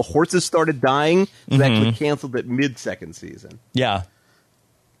like all the horses started dying. So they actually canceled it mid-second season. Yeah.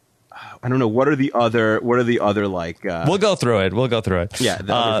 I don't know. What are the other like? We'll go through it. Yeah,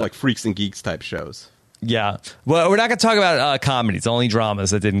 the other, like Freaks and Geeks type shows. Yeah. Well, we're not going to talk about comedies, only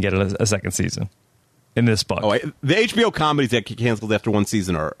dramas that didn't get a second season in this book. Oh, the HBO comedies that get canceled after 1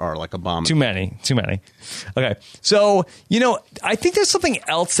 season are like a bomb. Too many. Okay. So, I think there's something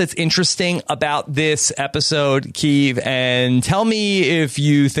else that's interesting about this episode, Keeve, and tell me if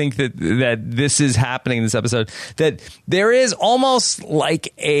you think that this is happening in this episode, that there is almost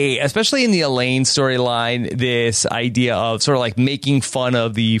like especially in the Elaine storyline, this idea of sort of like making fun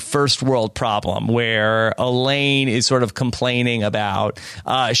of the first world problem, where Elaine is sort of complaining about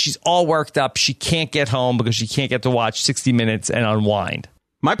she's all worked up, she can't get home because she can't get to watch 60 Minutes and unwind.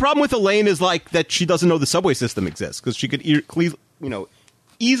 My problem with Elaine is like that she doesn't know the subway system exists, because she could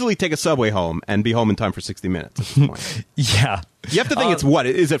easily take a subway home and be home in time for 60 Minutes at this point. Yeah. You have to think it's what?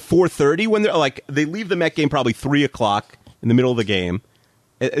 Is it 4:30 when they're like they leave the Met game probably 3 o'clock in the middle of the game?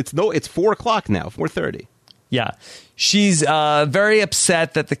 It's 4 o'clock now, 4:30. Yeah. She's very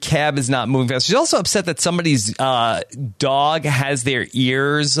upset that the cab is not moving fast. She's also upset that somebody's dog has their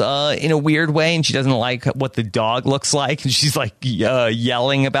ears in a weird way, and she doesn't like what the dog looks like. And she's like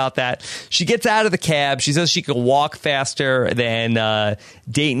yelling about that. She gets out of the cab. She says she can walk faster than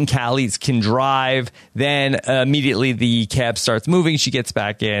Dayton Cali's can drive. Then immediately the cab starts moving. She gets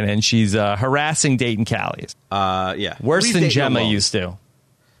back in, and she's harassing Dayton Cali's. Yeah. Worse than Gemma used to.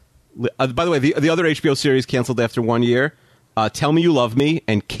 By the way, the other HBO series canceled after 1 year, Tell Me You Love Me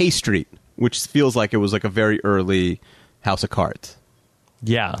and K Street, which feels like it was like a very early House of Cards.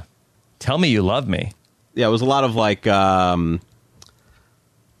 Yeah. Tell Me You Love Me. Yeah, it was a lot of like, it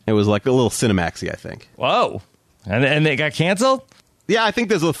was like a little Cinemaxy, I think. Whoa. And they got canceled? Yeah, I think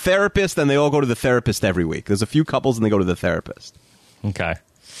there's a therapist and they all go to the therapist every week. There's a few couples and they go to the therapist. Okay.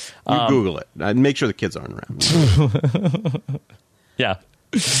 You Google it. Make sure the kids aren't around. Yeah.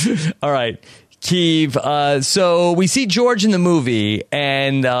 All right, Keeve. So we see George in the movie,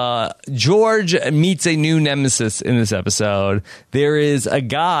 and George meets a new nemesis in this episode. There is a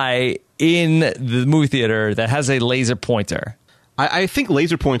guy in the movie theater that has a laser pointer. I think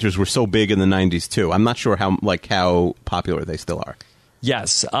laser pointers were so big in the 90s, too. I'm not sure how popular they still are.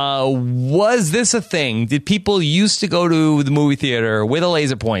 Yes. Was this a thing? Did people used to go to the movie theater with a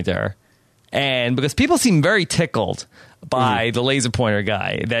laser pointer? And because people seem very tickled by the laser pointer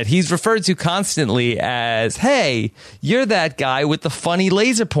guy, that he's referred to constantly as, hey, you're that guy with the funny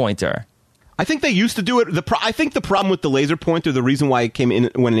laser pointer. I think they used to do it. I think the problem with the laser pointer, the reason why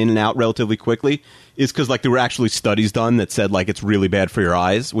it went in and out relatively quickly, is because like there were actually studies done that said like it's really bad for your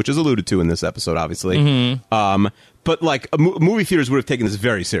eyes, which is alluded to in this episode, obviously. But like movie theaters would have taken this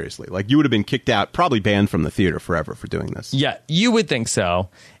very seriously. Like you would have been kicked out, probably banned from the theater forever for doing this. Yeah, you would think so.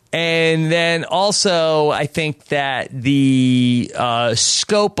 And then also, I think that the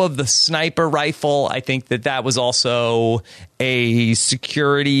scope of the sniper rifle, I think that was also a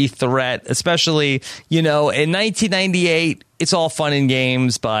security threat, especially, in 1998. It's all fun and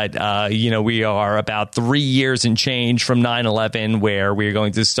games, but, we are about 3 years and change from 9/11, where we're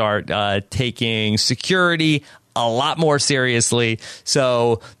going to start taking security a lot more seriously.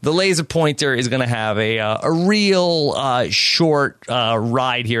 So the laser pointer is going to have a real short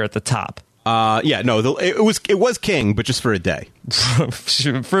ride here at the top. It was king, but just for a day.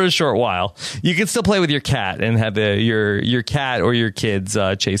 For a short while. You can still play with your cat and have your cat or your kids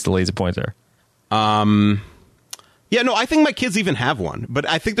chase the laser pointer. I think my kids even have one, but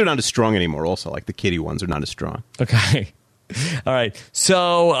I think they're not as strong anymore also. Like the kitty ones are not as strong. Okay. All right.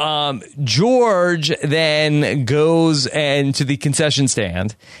 So George then goes into the concession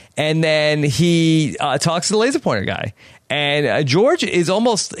stand, and then he talks to the laser pointer guy. And George is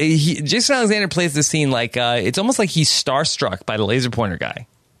almost Jason Alexander plays the scene like it's almost like he's starstruck by the laser pointer guy.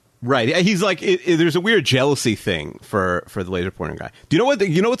 Right. He's like there's a weird jealousy thing for the laser pointer guy. Do you know what?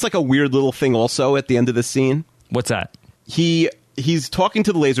 It's like a weird little thing also at the end of the scene. What's that? He's talking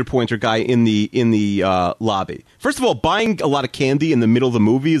to the laser pointer guy in the lobby. First of all, buying a lot of candy in the middle of the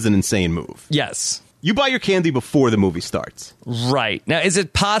movie is an insane move. Yes. You buy your candy before the movie starts. Right. Now, is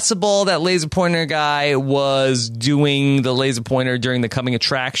it possible that laser pointer guy was doing the laser pointer during the coming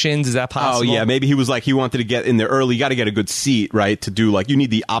attractions? Is that possible? Oh, yeah. Maybe he was like, he wanted to get in there early. You got to get a good seat, right? To do like, you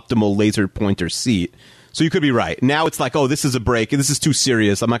need the optimal laser pointer seat. So you could be right. Now it's like, oh, this is a break. This is too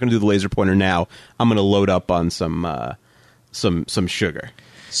serious. I'm not going to do the laser pointer now. I'm going to load up on some sugar.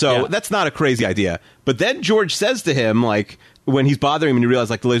 So that's not a crazy idea. But then George says to him, like, when he's bothering him and you realize,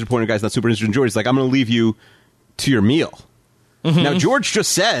 like, the laser pointer guy's not super interested in George, he's like, I'm going to leave you to your meal. Mm-hmm. Now, George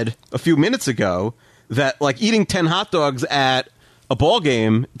just said a few minutes ago that, like, eating 10 hot dogs at a ball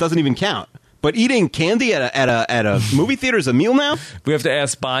game doesn't even count. But eating candy at a movie theater is a meal now? We have to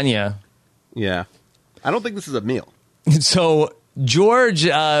ask Banya. Yeah. I don't think this is a meal. So George,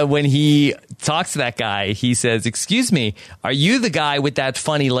 when he talks to that guy, he says, "Excuse me, are you the guy with that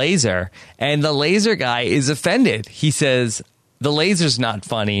funny laser?" And the laser guy is offended. He says, "The laser's not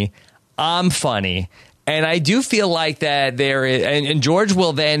funny. I'm funny." And I do feel like that there is, and George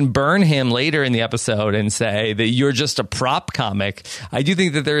will then burn him later in the episode and say that you're just a prop comic. I do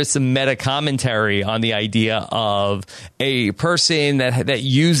think that there is some meta commentary on the idea of a person that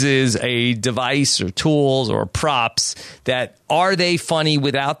uses a device or tools or props, that are they funny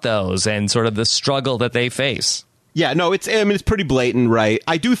without those, and sort of the struggle that they face. Yeah, no, it's pretty blatant, right?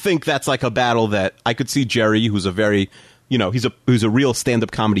 I do think that's like a battle that I could see Jerry, who's a very, he's a real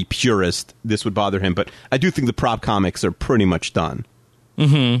stand-up comedy purist, this would bother him, but I do think the prop comics are pretty much done.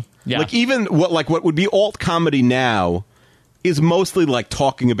 Mm-hmm. Yeah. Like even what would be alt comedy now is mostly like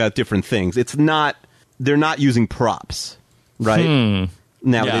talking about different things. They're not using props, right?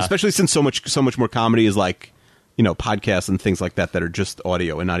 Nowadays, especially since so much more comedy is like, podcasts and things like that are just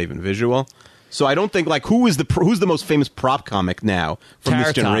audio and not even visual. So I don't think like who's the most famous prop comic now from Carrot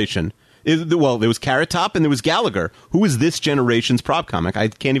this generation? There was Carrot Top and there was Gallagher. Who is this generation's prop comic? I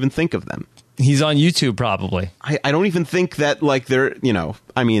can't even think of them. He's on YouTube, probably. I don't even think that, like, they're,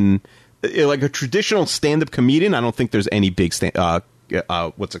 like a traditional stand-up comedian, I don't think there's any big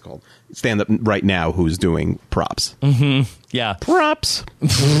what's it called? Stand-up right now who's doing props. Mm-hmm. Yeah. Props.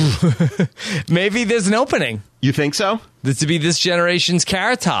 Maybe there's an opening. You think so? To be this generation's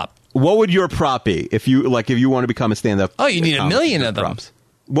Carrot Top. What would your prop be if you want to become a stand-up? Oh, you need a million of them. Props?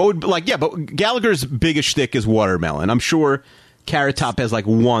 What would but Gallagher's biggest shtick is watermelon. I'm sure Carrot Top has like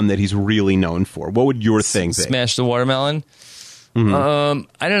one that he's really known for. What would your thing be? Smash the watermelon. Mm-hmm.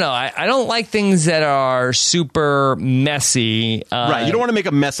 I don't know. I don't like things that are super messy. Right. You don't want to make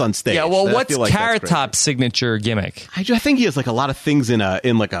a mess on stage. Yeah. Well, what's Carrot Top's signature gimmick? I think he has like a lot of things in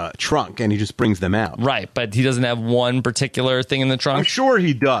like a trunk, and he just brings them out. Right, but he doesn't have one particular thing in the trunk. I'm sure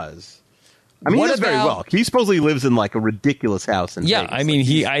he does. I mean, he does very well. He supposedly lives in like a ridiculous house in Vegas. I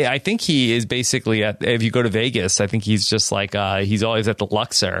mean, I think he is basically if you go to Vegas, I think he's just like he's always at the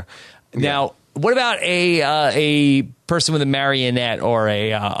Luxor. Now, what about a person with a marionette or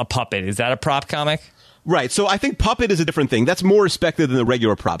a puppet? Is that a prop comic? Right. So I think puppet is a different thing. That's more respected than the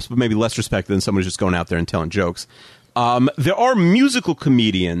regular props, but maybe less respected than someone who's just going out there and telling jokes. There are musical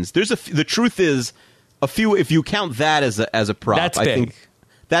comedians. The truth is, a few. If you count that as a prop, that's I big. think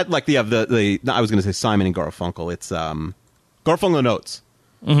That like the I was going to say Simon and Garfunkel. It's Garfunkel and Oates.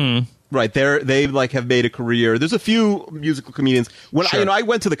 Mm-hmm. Right, they like have made a career. There's a few musical comedians. When Sure. I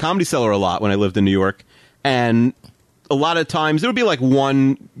went to the Comedy Cellar a lot when I lived in New York, and a lot of times there would be like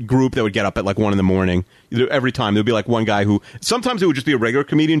one group that would get up at like 1 a.m. Every time there would be like one guy who sometimes it would just be a regular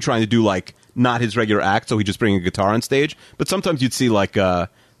comedian trying to do like not his regular act, so he'd just bring a guitar on stage. But sometimes you'd see like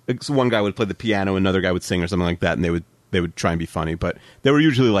one guy would play the piano, another guy would sing or something like that, and they would try and be funny. But they were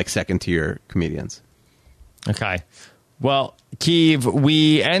usually like second tier comedians. Okay. Well, Keeve,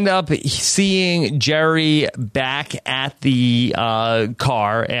 we end up seeing Jerry back at the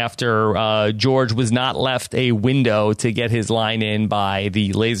car after George was not left a window to get his line in by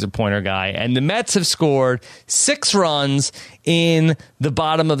the laser pointer guy. And the Mets have scored 6 runs in the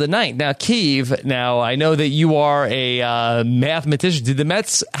bottom of the ninth. Now, Keeve, I know that you are a mathematician. Did the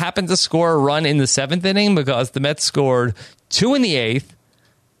Mets happen to score a run in the 7th inning? Because the Mets scored 2 in the 8th,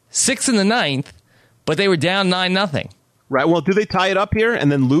 6 in the ninth, but they were down 9-0. Right. Well, do they tie it up here and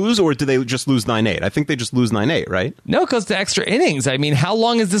then lose, or do they just lose 9-8? I think they just lose 9-8, right? No, because the extra innings. I mean, how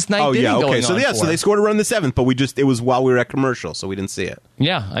long is this ninth inning going on so for? So they scored a run in the 7th, but it was while we were at commercial, so we didn't see it.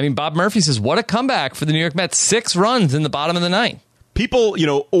 Yeah, I mean, Bob Murphy says, what a comeback for the New York Mets. 6 runs in the bottom of the ninth. People,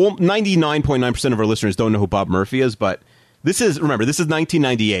 99.9% of our listeners don't know who Bob Murphy is, but this is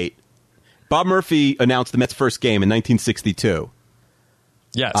 1998. Bob Murphy announced the Mets' first game in 1962.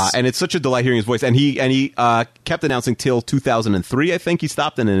 Yes. And it's such a delight hearing his voice. And he kept announcing till 2003, I think he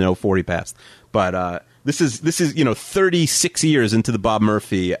stopped, and in 2004 he passed. But this is 36 years into the Bob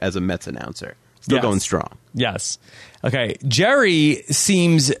Murphy as a Mets announcer. Still going strong. Yes. Okay. Jerry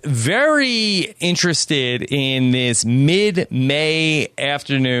seems very interested in this mid-May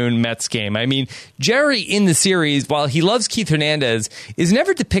afternoon Mets game. I mean, Jerry in the series, while he loves Keith Hernandez, is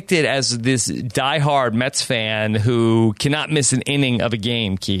never depicted as this diehard Mets fan who cannot miss an inning of a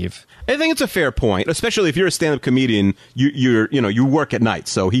game, Keith. I think it's a fair point, especially if you're a stand-up comedian. You work at night,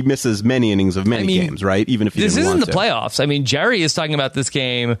 so he misses many innings of many games, right? Even if this isn't the playoffs. I mean, Jerry is talking about this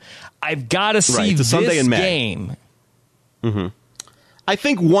game. I've got to see this Sunday in May. Game. Mm-hmm. I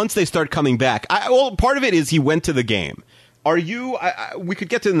think once they start coming back, part of it is he went to the game. Are you? We could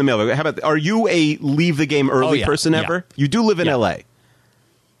get to it in the mail. How about? Are you a leave the game early person ever? You do live in L.A.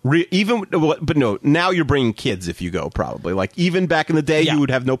 But no. Now you're bringing kids if you go. Probably like even back in the day, you would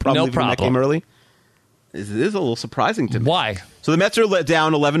have no problem leaving that game early. It is a little surprising to me. Why? So the Mets are let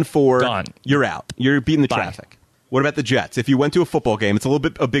down 11-4. Gone. You're out. You're beating the traffic. What about the Jets? If you went to a football game, it's a little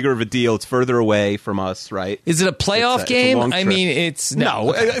bit bigger of a deal. It's further away from us, right? Is it a playoff game? I mean, it's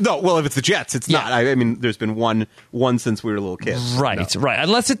no. Well, if it's the Jets, it's not. I mean, there's been one since we were little kids. Right, right.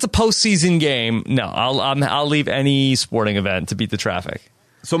 Unless it's a postseason game, no. I'll leave any sporting event to beat the traffic.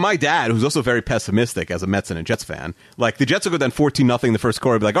 So my dad, who's also very pessimistic as a Mets and a Jets fan, like the Jets will go down 14-0 in the first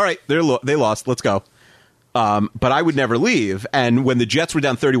quarter, be like, all right, they lost, let's go. But I would never leave. And when the Jets were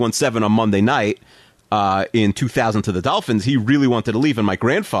down 31-7 on Monday night. In 2000 to the Dolphins, he really wanted to leave, and my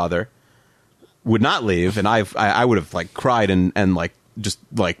grandfather would not leave, and I would have like cried and like just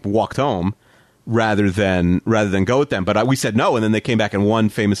like walked home rather than go with them. But we said no, and then they came back and won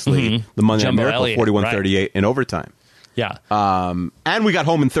famously the Monday Night Miracle 41-38 in overtime. Yeah. And we got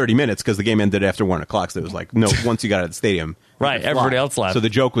home in 30 minutes because the game ended after 1 o'clock. So it was like no, once you got out of the stadium, right? Everybody else left. So the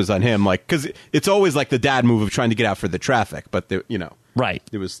joke was on him, like because it's always like the dad move of trying to get out for the traffic, but right.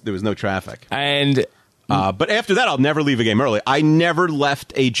 There was no traffic and. But after that, I'll never leave a game early. I never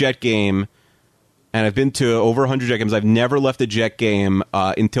left a Jet game, and I've been to over 100 Jet games. I've never left a Jet game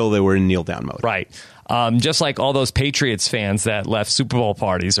until they were in kneel-down mode. Right. Just like all those Patriots fans that left Super Bowl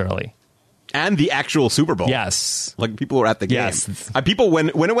parties early. And the actual Super Bowl. Yes. Like, people were at the game. Yes. People, when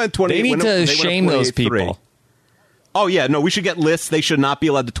it went 20... They need to shame those people. Oh, yeah. No, we should get lists. They should not be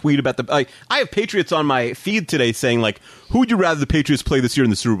allowed to tweet about the... Like, I have Patriots on my feed today saying, like, who would you rather the Patriots play this year in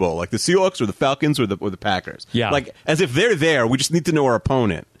the Super Bowl? Like, the Seahawks or the Falcons or the Packers? Yeah. Like, as if they're there. We just need to know our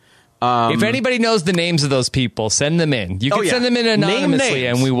opponent. If anybody knows the names of those people, send them in. You can send them in anonymously,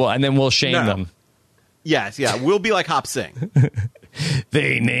 and we'll shame them. Yes, yeah. We'll be like Hop Sing.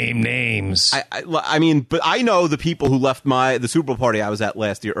 They name names. I mean, but I know the people who left the Super Bowl party I was at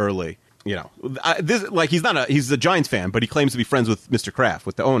last year early. You know, he's a Giants fan, but he claims to be friends with Mr. Kraft,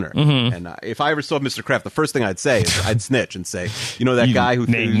 with the owner. Mm-hmm. And if I ever saw Mr. Kraft, the first thing I'd say is I'd snitch and say, that guy who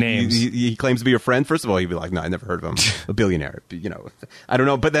he claims to be your friend. First of all, he'd be like, no, I never heard of him, a billionaire. I don't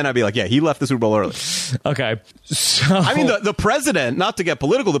know. But then I'd be like, yeah, he left the Super Bowl early. Okay, so I mean, the president, not to get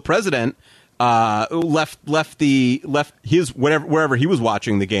political, the president left his wherever he was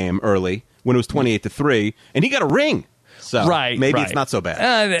watching the game early when it was 28-3, and he got a ring. So maybe it's not so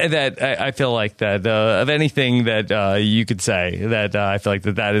bad. I feel like that of anything that you could say, that I feel like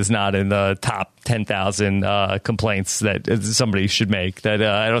that is not in the top 10,000 complaints that somebody should make. That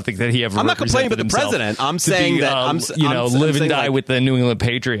I don't think that he ever. I'm not complaining with the president. I'm saying that live and die with the New England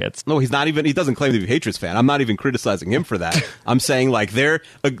Patriots. No, he's not even. He doesn't claim to be a Patriots fan. I'm not even criticizing him for that. I'm saying like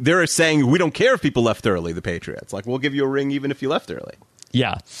they're saying we don't care if people left early. The Patriots, like, we'll give you a ring even if you left early.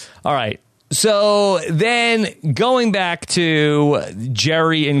 Yeah. All right. So then going back to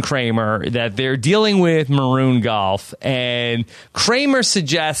Jerry and Kramer, that they're dealing with maroon golf, and Kramer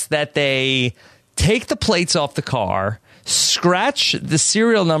suggests that they take the plates off the car, scratch the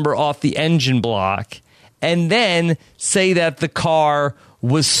serial number off the engine block, and then say that the car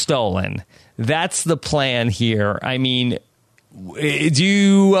was stolen. That's the plan here. I mean,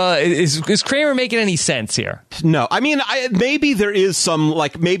 is Kramer making any sense here? No, I mean, maybe there is some,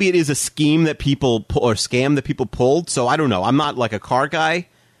 like, maybe it is a scheme that people or scam that people pulled. So I don't know. I'm not like a car guy,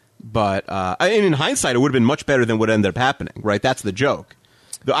 but in hindsight, it would have been much better than what ended up happening. Right? That's the joke.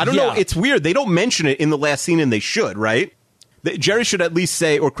 I don't know. It's weird. They don't mention it in the last scene, and they should. Right? Jerry should at least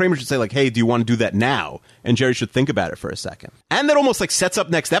say, or Kramer should say, like, hey, do you want to do that now? And Jerry should think about it for a second. And that almost, like, sets up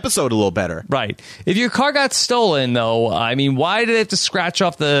next episode a little better. Right. If your car got stolen, though, I mean, why did they have to scratch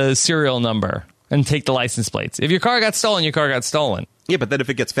off the serial number and take the license plates? If your car got stolen, your car got stolen. Yeah, but then if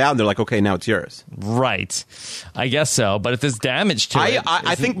it gets found, they're like, okay, now it's yours. Right. I guess so. But if there's damage to it...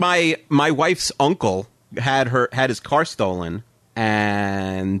 I think my wife's uncle had his car stolen,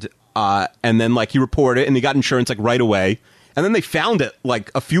 and then, like, he reported it, and he got insurance, like, right away. And then they found it,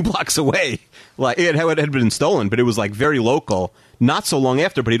 like, a few blocks away. Like, it had been stolen, but it was, like, very local. Not so long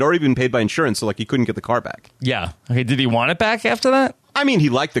after, but he'd already been paid by insurance, so, like, he couldn't get the car back. Yeah. Okay, did he want it back after that? I mean, he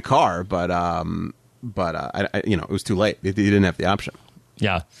liked the car, but it was too late. He didn't have the option.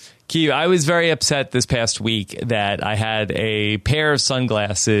 Yeah. Keith, I was very upset this past week that I had a pair of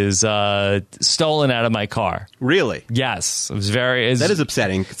sunglasses stolen out of my car. Really? Yes. It was that is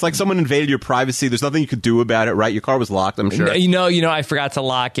upsetting. It's like someone invaded your privacy. There's nothing you could do about it, right? Your car was locked, I'm sure. I forgot to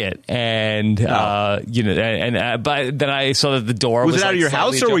lock it. And, but then I saw that the door was... Was it out of your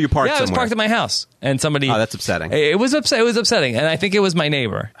house, or were you parked somewhere? Yeah, I was parked at my house. And somebody... Oh, that's upsetting. It was upsetting. And I think it was my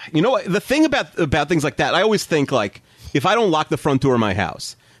neighbor. You know what? The thing about things like that, I always think, like, if I don't lock the front door of my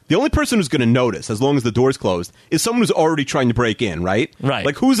house... The only person who's going to notice, as long as the door's closed, is someone who's already trying to break in, right? Right.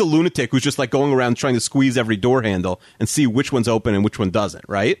 Like, who's a lunatic who's just, like, going around trying to squeeze every door handle and see which one's open and which one doesn't,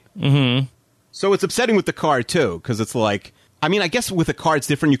 right? Mm-hmm. So it's upsetting with the car, too, because it's like... I mean, I guess with a car, it's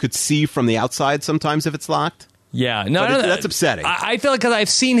different. You could see from the outside sometimes if it's locked. Yeah, that's upsetting. I feel like, because I've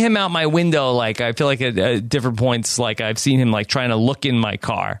seen him out my window, like, I feel like at different points, like, I've seen him, like, trying to look in my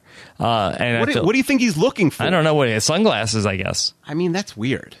car. And what do you think he's looking for? I don't know what he has. Sunglasses, I guess. I mean, that's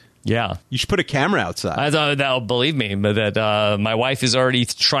weird. Yeah. You should put a camera outside. That'll believe me, but that my wife is already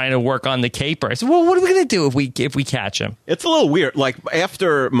trying to work on the caper. I said, well, what are we going to do if we catch him? It's a little weird. Like,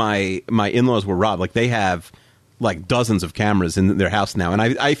 after my in-laws were robbed, like, they have... like dozens of cameras in their house now. And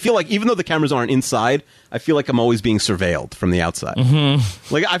I feel like even though the cameras aren't inside, I feel like I'm always being surveilled from the outside.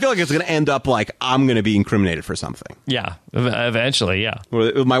 Mm-hmm. Like, I feel like it's going to end up like I'm going to be incriminated for something. Yeah, eventually, yeah.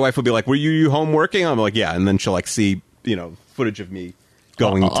 My wife will be like, were you home working? I'm like, yeah. And then she'll like see, footage of me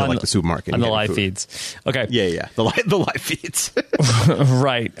going to like the supermarket. On the live feeds. Okay. Yeah. The live feeds.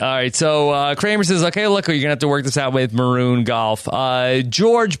 Right. All right. So Kramer says, okay, look, you're going to have to work this out with Maroon Golf.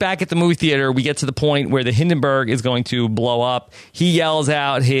 George, back at the movie theater, we get to the point where the Hindenburg is going to blow up. He yells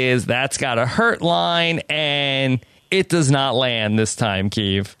out his "that's gotta hurt" line, and it does not land this time,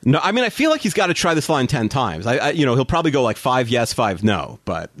 Keeve. No, I mean, I feel like he's got to try this line 10 times. He'll probably go like 5 yes, 5 no.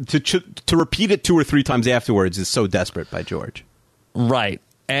 But to repeat it 2 or 3 times afterwards is so desperate by George. Right.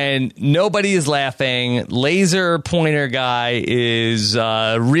 And nobody is laughing. Laser pointer guy is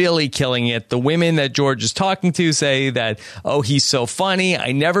really killing it. The women that George is talking to say that, oh, he's so funny.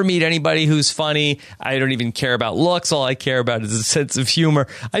 I never meet anybody who's funny. I don't even care about looks. All I care about is a sense of humor.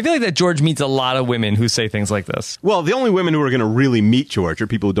 I feel like that George meets a lot of women who say things like this. Well, the only women who are going to really meet George are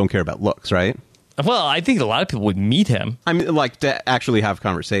people who don't care about looks, right? Well, I think a lot of people would meet him. I mean, like, to actually have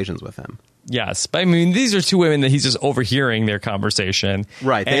conversations with him. Yes, but I mean, these are 2 women that he's just overhearing their conversation.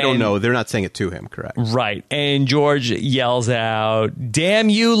 Right, they don't know. They're not saying it to him, correct? Right, and George yells out, "Damn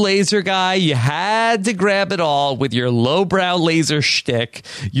you, laser guy, you had to grab it all with your lowbrow laser shtick.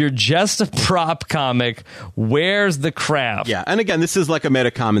 You're just a prop comic. Where's the craft?" Yeah, and again, this is like a meta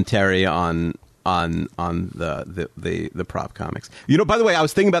commentary on the prop comics. By the way, I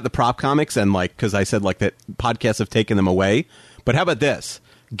was thinking about the prop comics, and like, because I said like that podcasts have taken them away. But how about this?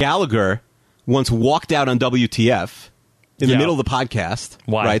 Gallagher once walked out on WTF in the middle of the podcast.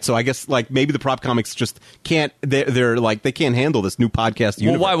 Why? Right. So I guess like maybe the prop comics just can't. They're like they can't handle this new podcast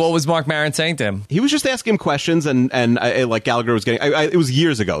universe. Well, why? What was Mark Maron saying to him? He was just asking him questions, and like Gallagher was getting. It was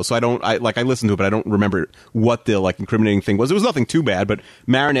years ago, so I listened to it, but I don't remember what the like incriminating thing was. It was nothing too bad, but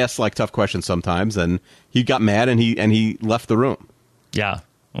Maron asks like tough questions sometimes, and he got mad and he left the room. Yeah.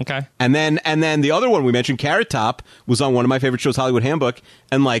 Okay. And then the other one we mentioned, Carrot Top, was on one of my favorite shows, Hollywood Handbook,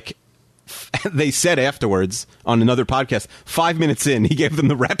 and like. They said afterwards on another podcast, 5 minutes in, he gave them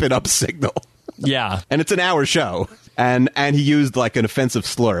the wrap it up signal. Yeah. And it's an hour show. And he used like an offensive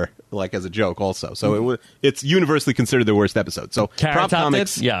slur, like as a joke also. So it's universally considered the worst episode. So Carrot Top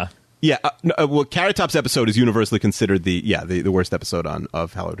Comics, did? Yeah. Yeah. Well, Carrot Top's episode is universally considered the worst episode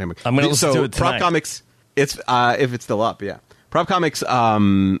of Hollywood Handbook. I'm going to listen to it tonight. Prop Comics, it's if it's still up, yeah. Prop Comics,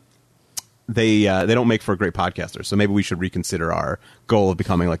 they don't make for a great podcaster, so maybe we should reconsider our goal of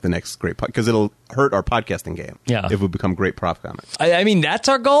becoming like the next great because it'll hurt our podcasting game. Yeah. If we become great prop comics. I mean, that's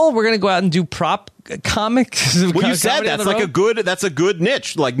our goal. We're going to go out and do prop comics. Well, you said that's like a good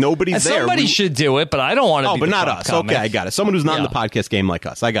niche. Like nobody's there. Somebody should do it, but I don't want to. Oh, be but the not prop us. comic. Okay, I got it. Someone who's not in the podcast game like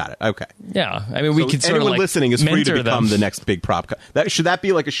us. I got it. Okay. Yeah, I mean, we could sort of anyone like listening is free to mentor become them. the next big prop. Should that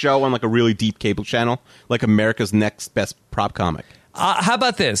be like a show on like a really deep cable channel, like America's Next Best Prop Comic? How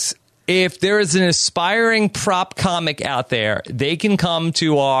about this? If there is an aspiring prop comic out there, they can come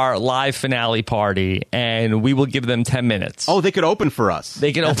to our live finale party, and we will give them 10 minutes. Oh, they could open for us.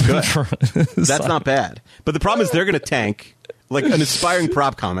 They can That's open good. for us. That's not bad. But the problem is they're going to tank. Like an aspiring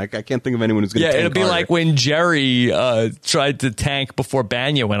prop comic. I can't think of anyone who's going to tank it'll be harder. like when Jerry tried to tank before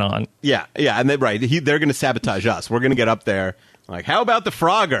Banya went on. Yeah, and they're going to sabotage us. We're going to get up there like, how about the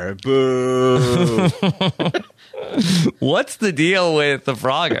Frogger? Boo. What's the deal with the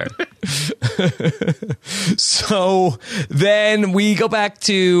Frogger? So then we go back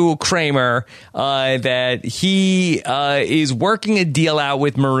to Kramer that he is working a deal out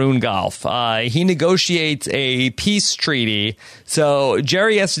with Maroon Golf. He negotiates a peace treaty. So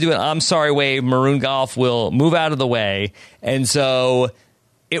Jerry has to do an I'm sorry wave. Maroon Golf will move out of the way. And so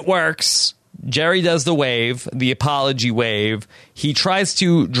it works. Jerry does the wave, the apology wave. He tries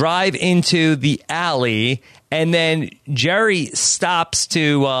to drive into the alley, and then Jerry stops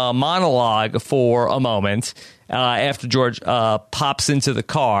to monologue for a moment after George pops into the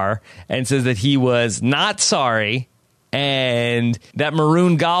car and says that he was not sorry and that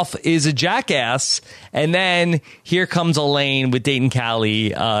Maroon Golf is a jackass. And then here comes Elaine with Dayton Callie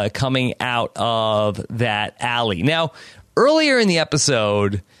coming out of that alley. Now, earlier in the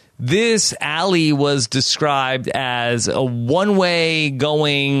episode, this alley was described as a one-way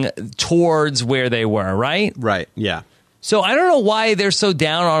going towards where they were, right? Right, yeah. So I don't know why they're so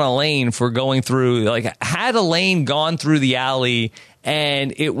down on Elaine for going through. Like, had Elaine gone through the alley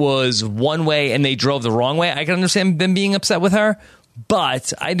and it was one way and they drove the wrong way, I can understand them being upset with her.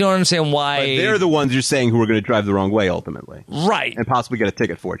 But I don't understand why. But they're the ones you're saying who are going to drive the wrong way ultimately. Right. And possibly get a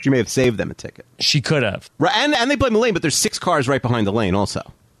ticket for it. She may have saved them a ticket. She could have. Right, and they blame Elaine, but there's 6 cars right behind Elaine also.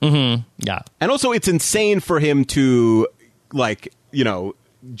 Mm-hmm. Yeah. And also, it's insane for him to, like,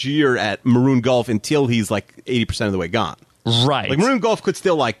 jeer at Maroon Golf until he's, like, 80% of the way gone. Right. Like, Maroon Golf could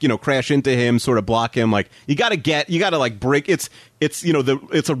still, like, crash into him, sort of block him. Like, you got to, like, break. It's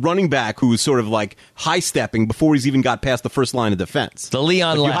a running back who's sort of, like, high-stepping before he's even got past the first line of defense. The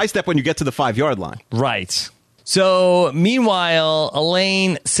Leon like, you lap. high-step when you get to the 5-yard line. Right. So, meanwhile,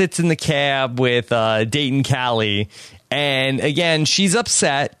 Elaine sits in the cab with Dayton Callie, and again, she's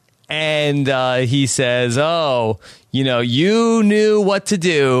upset, and he says, oh, you knew what to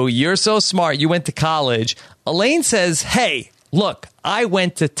do. You're so smart. You went to college. Elaine says, hey, look, I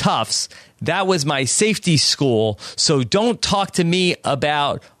went to Tufts. That was my safety school, so don't talk to me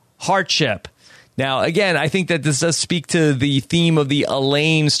about hardship. Now, again, I think that this does speak to the theme of the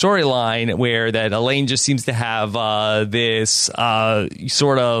Elaine storyline, where that Elaine just seems to have this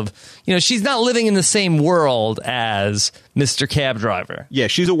sort of, she's not living in the same world as Mr. Cab Driver. Yeah,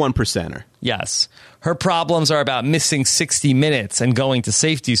 she's a 1%er. Yes. Her problems are about missing 60 minutes and going to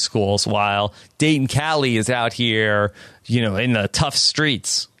safety schools, while Dayton Callie is out here, in the tough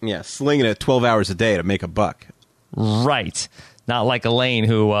streets. Yeah, slinging it 12 hours a day to make a buck. Right. Not like Elaine,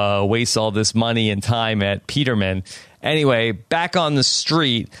 who wastes all this money and time at Peterman. Anyway, back on the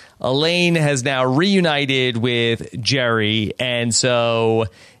street, Elaine has now reunited with Jerry. And so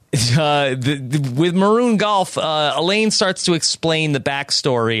with Maroon Golf, Elaine starts to explain the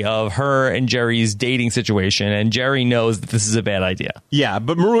backstory of her and Jerry's dating situation. And Jerry knows that this is a bad idea. Yeah,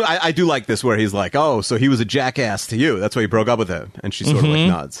 but Maroon, I do like this where he's like, oh, so he was a jackass to you. That's why you broke up with him. And she sort of like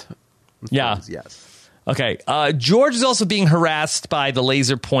nods. Yeah. Yes. Okay. George is also being harassed by the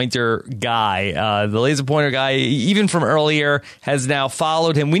laser pointer guy. The laser pointer guy, even from earlier, has now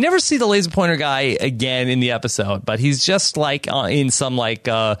followed him. We never see the laser pointer guy again in the episode, but he's just like in some like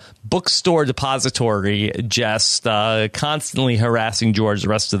bookstore depository, just constantly harassing George the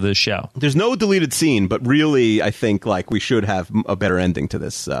rest of the show. There's no deleted scene, but really, I think like we should have a better ending to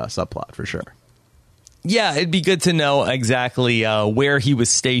this subplot for sure. Yeah, it'd be good to know exactly where he was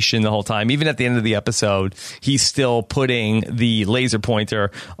stationed the whole time. Even at the end of the episode, he's still putting the laser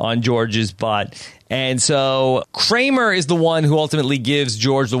pointer on George's butt. And so Kramer is the one who ultimately gives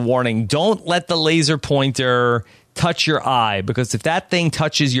George the warning. Don't let the laser pointer touch your eye, because if that thing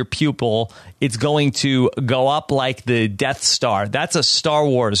touches your pupil, it's going to go up like the Death Star. That's a Star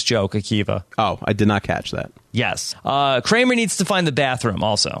Wars joke, Akiva. Oh, I did not catch that. Yes. Kramer needs to find the bathroom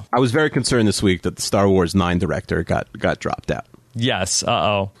also. I was very concerned this week that the Star Wars 9 director got dropped out. Yes.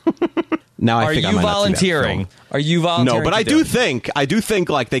 Uh-oh. Now I think I might not see that film. Are you volunteering? No, but I do think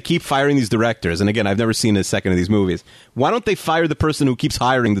like they keep firing these directors. And again, I've never seen a second of these movies. Why don't they fire the person who keeps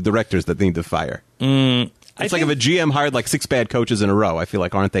hiring the directors that they need to fire? It's like if a GM hired like 6 bad coaches in a row. I feel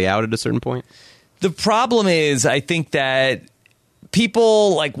like, aren't they out at a certain point? The problem is, I think that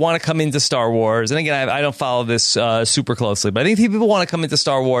people like want to come into Star Wars, and again, I don't follow this super closely, but I think people want to come into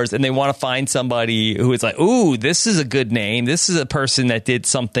Star Wars and they want to find somebody who is like, ooh, this is a good name. This is a person that did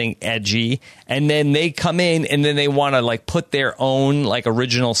something edgy, and then they come in and then they want to like put their own like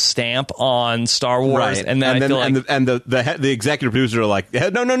original stamp on Star Wars, right. and then the executive producer are like,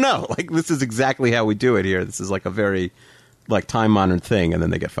 no, like this is exactly how we do it here. This is like a very like time honored thing, and then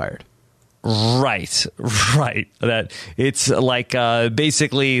they get fired. Right. That it's like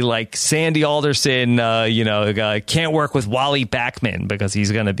basically like Sandy Alderson, can't work with Wally Backman because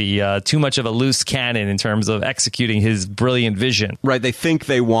he's going to be too much of a loose cannon in terms of executing his brilliant vision. Right. They think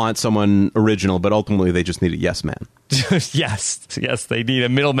they want someone original, but ultimately they just need a yes man. Yes, they need a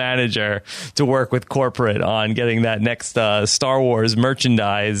middle manager to work with corporate on getting that next Star Wars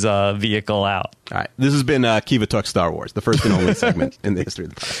merchandise vehicle out. All right. This has been Kiva Talk Star Wars, the first and only segment in the history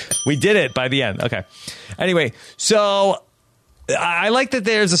of the podcast. We did it by the end. Okay. Anyway, so I like that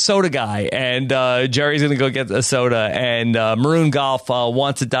there's a soda guy, and Jerry's going to go get a soda, and Maroon Golf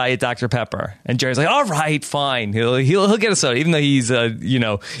wants a Diet Dr. Pepper. And Jerry's like, all right, fine. He'll get a soda, even though he's,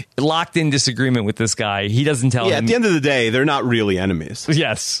 locked in disagreement with this guy. He doesn't tell him. Yeah, at the end of the day, they're not really enemies.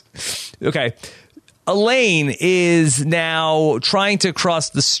 Yes. Okay. Elaine is now trying to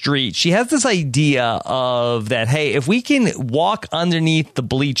cross the street. She has this idea of that, hey, if we can walk underneath the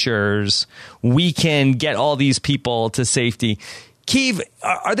bleachers, we can get all these people to safety. Keeve,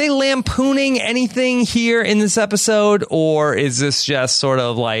 are they lampooning anything here in this episode, or is this just sort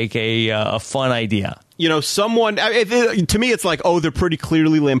of like a fun idea? You know, to me, it's like, oh, they're pretty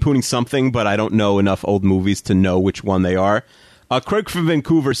clearly lampooning something, but I don't know enough old movies to know which one they are. Craig from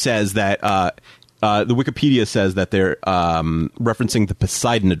Vancouver says that the Wikipedia says that they're referencing the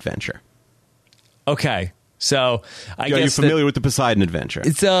Poseidon Adventure. Okay. So I guess are you familiar with the Poseidon Adventure?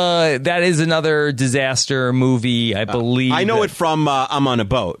 It's that is another disaster movie, I believe. I know it from I'm on a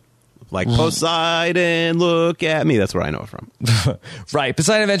boat. Like, Poseidon, look at me. That's where I know it from. Right.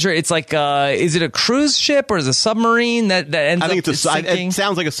 Poseidon Adventure, it's like, is it a cruise ship or is it a submarine that ends up sinking? It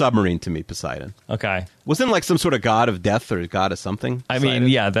sounds like a submarine to me, Poseidon. Okay. Wasn't it like some sort of god of death or god of something? I mean,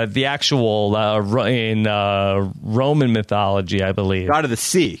 yeah, the actual in Roman mythology, I believe. God of the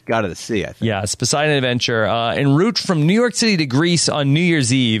sea, I think. Yeah, it's Poseidon Adventure. En route from New York City to Greece on New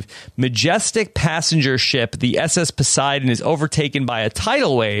Year's Eve, majestic passenger ship, the SS Poseidon, is overtaken by a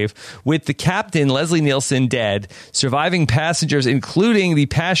tidal wave with the captain, Leslie Nielsen, dead. Surviving passengers, including the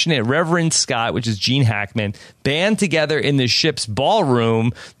passionate Reverend Scott, which is Gene Hackman, band together in the ship's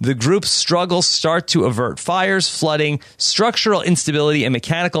ballroom. The group's struggles start to avert fires, flooding, structural instability, and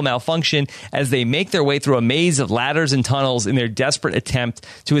mechanical malfunction as they make their way through a maze of ladders and tunnels in their desperate attempt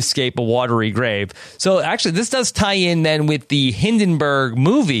to escape a watery grave. So actually, this does tie in then with the Hindenburg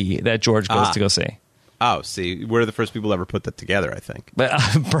movie that George goes to go see. Oh, see, we're the first people to ever put that together, I think. But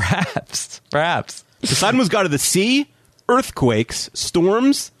perhaps. Poseidon was god of the sea, earthquakes,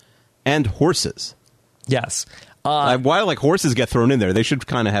 storms, and horses. Yes. Why like horses get thrown in there? They should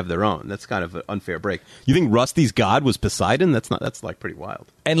kind of have their own. That's kind of an unfair break. You think Rusty's god was Poseidon? That's like pretty wild.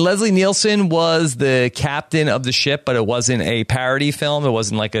 And Leslie Nielsen was the captain of the ship, but it wasn't a parody film. It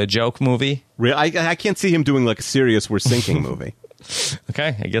wasn't like a joke movie. Really? I can't see him doing like a serious "we're sinking" movie.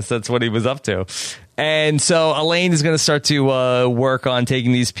 Okay, I guess that's what he was up to. And so Elaine is going to start to work on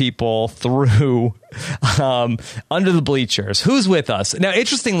taking these people through under the bleachers. Who's with us? Now,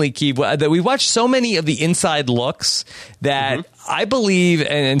 interestingly, Keith, that we watched so many of the inside looks that I believe,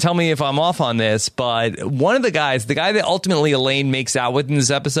 and tell me if I'm off on this, but one of the guys, the guy that ultimately Elaine makes out with in this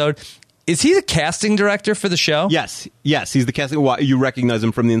episode, is he the casting director for the show? Yes, he's the casting. You recognize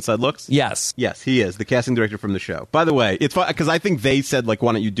him from the inside looks? Yes, he is the casting director from the show. By the way, it's fun because I think they said like,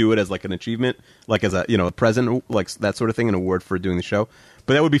 why don't you do it as like an achievement, like as a a present, like that sort of thing, an award for doing the show.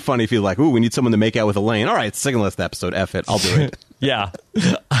 But that would be funny if you're like, ooh, we need someone to make out with Elaine. All right, second last episode, F it, I'll do it. Yeah,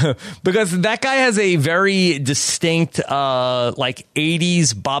 because that guy has a very distinct, like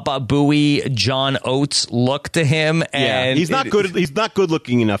 80s Baba Booey John Oates look to him, and he's not good. He's not good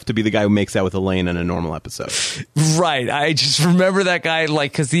looking enough to be the guy who makes out with Elaine in a normal episode. Right. I just remember that guy,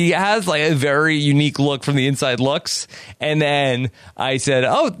 like, because he has like a very unique look from the inside looks, and then I said,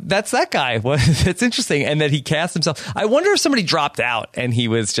 "Oh, that's that guy." Well, that's interesting, and that he cast himself. I wonder if somebody dropped out and he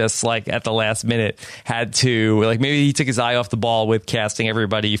was just like at the last minute had to like maybe he took his eye off the ball with casting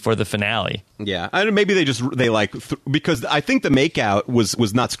everybody for the finale. Yeah, and maybe they like because I think the makeout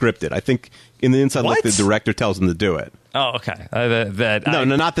was not scripted. I think in the inside look, the director tells them to do it. Oh, okay.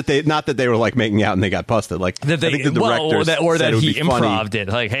 Not that they were like making out and they got busted. Like I think the director or said that he improv'd it.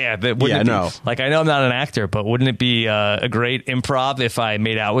 Like, hey, no. Like I know I'm not an actor, but wouldn't it be a great improv if I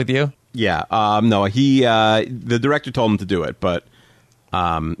made out with you? Yeah. No. The director told him to do it, but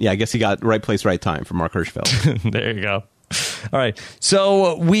I guess he got right place, right time from Mark Hirschfeld. There you go. All right.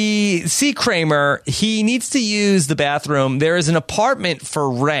 So we see Kramer. He needs to use the bathroom. There is an apartment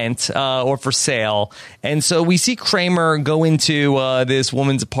for rent or for sale. And so we see Kramer go into this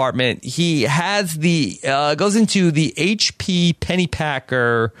woman's apartment. He has goes into the HP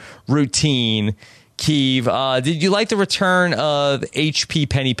Pennypacker routine. Keeve, did you like the return of HP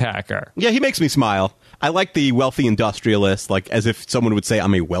Pennypacker? Yeah, he makes me smile. I like the wealthy industrialist, like as if someone would say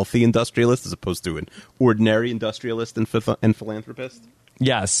I'm a wealthy industrialist as opposed to an ordinary industrialist and philanthropist.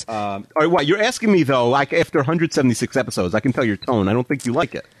 Yes. All right, what you're asking me though, like after 176 episodes, I can tell your tone. I don't think you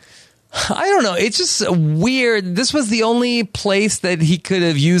like it. I don't know. It's just weird. This was the only place that he could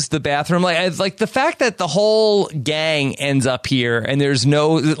have used the bathroom. Like the fact that the whole gang ends up here and there's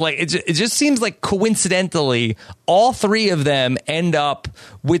no, like, it just seems like coincidentally, all three of them end up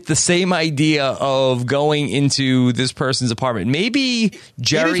with the same idea of going into this person's apartment. Maybe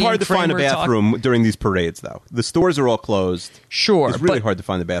Jerry. It is hard to find a bathroom during these parades, though. The stores are all closed. Sure. It's really hard to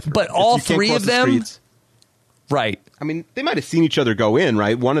find a bathroom. But all three of them. Right. I mean, they might have seen each other go in,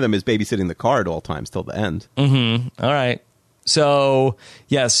 right? One of them is babysitting the car at all times till the end. Mm-hmm. All right. So,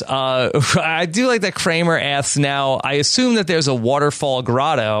 yes, I do like that Kramer asks now, I assume that there's a waterfall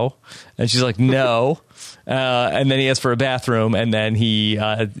grotto. And she's like, no. And then he asks for a bathroom, and then he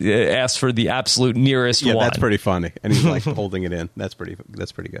asks for the absolute nearest one. Yeah, that's pretty funny. And he's like holding it in. That's pretty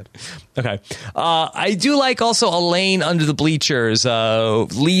good. Okay. I do like also Elaine under the bleachers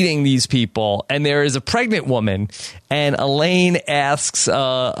leading these people, and there is a pregnant woman, and Elaine asks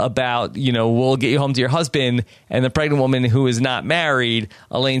about, we'll get you home to your husband, and the pregnant woman who is not married,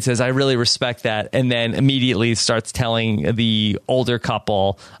 Elaine says, I really respect that, and then immediately starts telling the older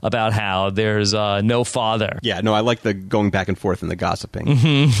couple about how there's no father. Yeah, no, I like the going back and forth and the gossiping.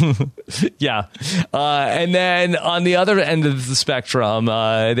 Mm-hmm. Yeah. And then on the other end of the spectrum,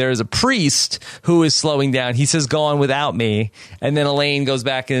 there's a priest who is slowing down. He says, go on without me. And then Elaine goes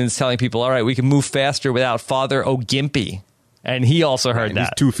back and is telling people, all right, we can move faster without Father O'Gimpy. And he also heard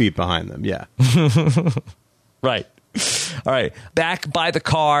that. He's 2 feet behind them, yeah. Right. All right. Back by the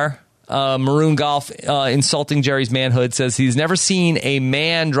car. Maroon Golf insulting Jerry's manhood, says he's never seen a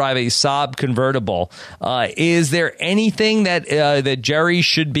man drive a Saab convertible. Is there anything that that Jerry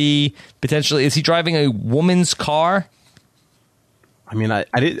should be potentially? Is he driving a woman's car? I mean, are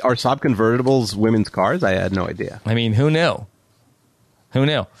Saab convertibles women's cars? I had no idea. I mean, who knew? Who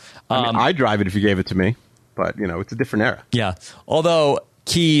knew? I'd drive it if you gave it to me, but it's a different era. Yeah. Although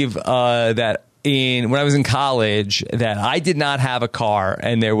Keeve, when I was in college, that I did not have a car,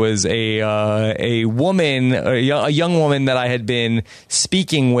 and there was a woman, a young woman that I had been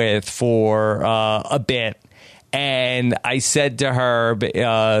speaking with for a bit, and I said to her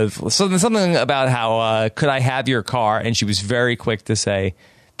something about how could I have your car, and she was very quick to say,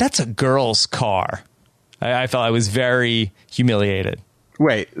 "That's a girl's car." I felt I was very humiliated.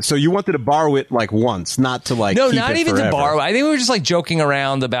 Wait, so you wanted to borrow it like once, not to like no, keep not it even forever. to borrow. I think we were just like joking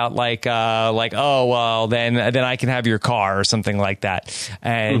around about oh well, then I can have your car or something like that.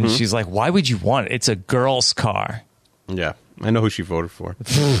 And she's like, why would you want it? It's a girl's car. Yeah, I know who she voted for.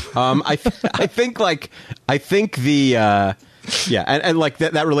 I think the Yeah, and like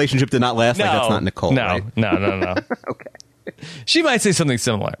that relationship did not last. No, like that's not Nicole. No, right? no. Okay. She might say something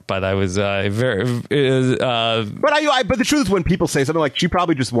similar, but I was very. But but the truth is, when people say something like, she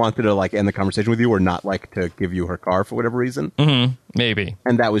probably just wanted to like end the conversation with you, or not like to give you her car for whatever reason. Maybe,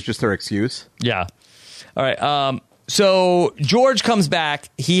 and that was just her excuse. Yeah. All right. So George comes back.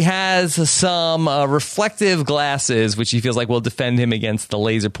 He has some reflective glasses, which he feels like will defend him against the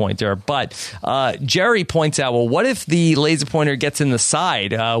laser pointer. But Jerry points out, well, what if the laser pointer gets in the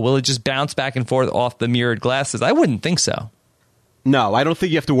side? Will it just bounce back and forth off the mirrored glasses? I wouldn't think so. No, I don't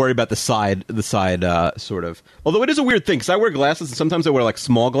think you have to worry about the side sort of. Although it is a weird thing, because I wear glasses, and sometimes I wear like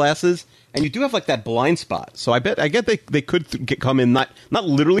small glasses, and you do have like that blind spot. So I get they could come in not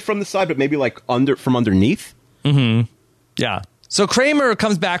literally from the side, but maybe like from underneath. Yeah. So Kramer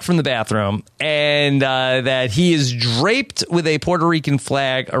comes back from the bathroom, and that he is draped with a Puerto Rican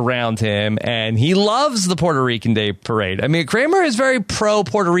flag around him, and he loves the Puerto Rican Day Parade. I mean, Kramer is very pro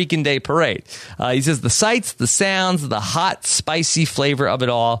Puerto Rican Day Parade. He says the sights, the sounds, the hot, spicy flavor of it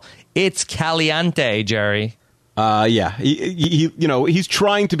all. It's caliente, Jerry. Yeah. He's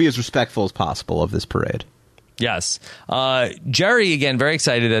trying to be as respectful as possible of this parade. Yes. Jerry, again, very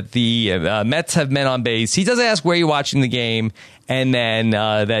excited that the Mets have men on base. He does ask where you're watching the game, and then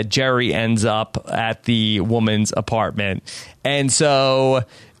that Jerry ends up at the woman's apartment. And so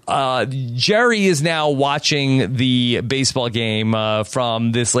Jerry is now watching the baseball game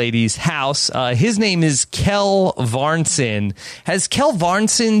from this lady's house. His name is Kel Varnson. Has Kel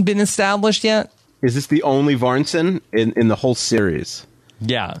Varnson been established yet? Is this the only Varnson in the whole series?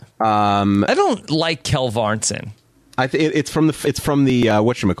 Yeah. I don't like Kel Varnson. It's from the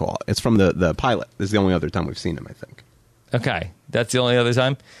whatchamacallit. It's from the pilot. This is the only other time we've seen him, I think. Okay. That's the only other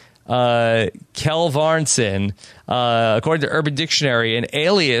time? Kel Varnson, according to Urban Dictionary, an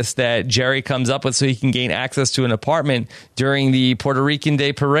alias that Jerry comes up with so he can gain access to an apartment during the Puerto Rican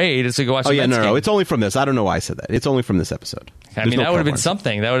Day Parade. So go watch. Oh yeah, no, it's only from this. I don't know why I said that. It's only from this episode. I mean, that would have been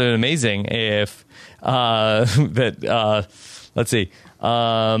something. That would have been amazing if let's see.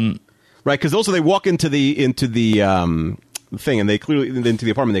 Right, because also they walk into the thing, and they clearly into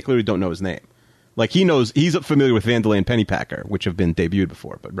the apartment. They clearly don't know his name. Like he's familiar with Vandelay and Pennypacker, which have been debuted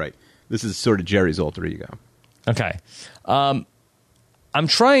before. But right, this is sort of Jerry's alter ego. Okay, I'm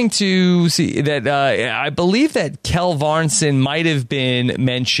trying to see that. I believe that Kel Varnson might have been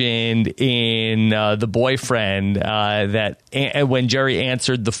mentioned in The Boyfriend when Jerry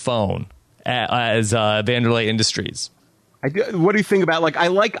answered the phone as Vanderlei Industries. What do you think about I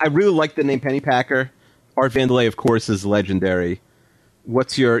really like the name Pennypacker. Art Vandelay, of course, is legendary.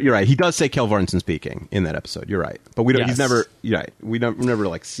 You're right. He does say Kel Varnson speaking in that episode. You're right, but we don't. Yes. He's never. You're right. We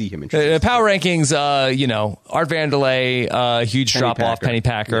never see him. Power rankings. Art Vandelay, huge drop off.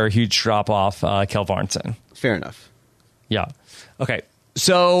 Pennypacker, huge drop off. Kel Varnson. Fair enough. Yeah. Okay.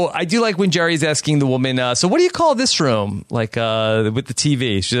 So I do like when Jerry's asking the woman, so what do you call this room? With the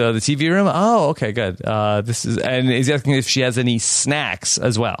TV. The TV room? Oh, okay, good. And he's asking if she has any snacks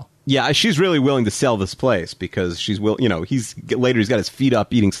as well. Yeah, she's really willing to sell this place because he's got his feet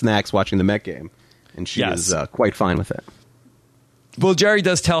up eating snacks watching the Met game, and she is quite fine with it. Well, Jerry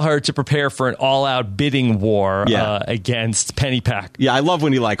does tell her to prepare for an all-out bidding war against Pennypacker. Yeah, I love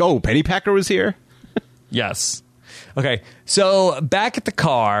when Pennypacker was here. Yes. Okay, so back at the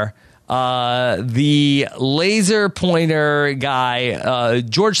car, the laser pointer guy,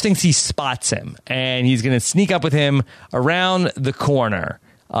 George thinks he spots him, and he's going to sneak up with him around the corner.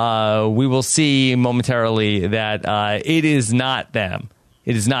 We will see momentarily that it is not them.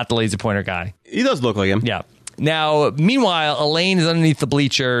 It is not the laser pointer guy. He does look like him. Yeah. Now, meanwhile, Elaine is underneath the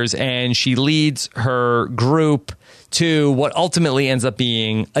bleachers, and she leads her group to what ultimately ends up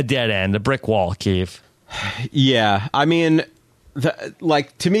being a dead end, a brick wall, Keith. Yeah, I mean,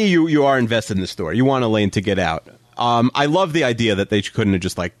 to me, you are invested in the story. You want Elaine to get out. I love the idea that they couldn't have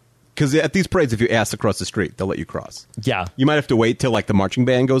just because at these parades, if you ask to cross the street, they'll let you cross. Yeah. You might have to wait till the marching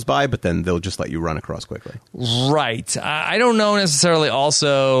band goes by, but then they'll just let you run across quickly. Right. I don't know necessarily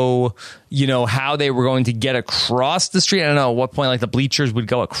also, how they were going to get across the street. I don't know at what point the bleachers would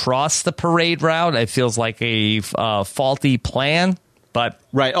go across the parade route. It feels like a faulty plan. But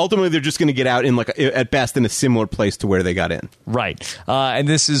right, ultimately they're just going to get out in at best in a similar place to where they got in. Right, and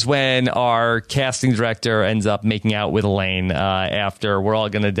this is when our casting director ends up making out with Elaine after We're All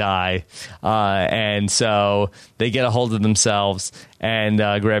Gonna Die, and so they get a hold of themselves and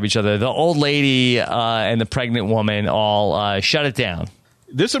grab each other. The old lady and the pregnant woman all shut it down.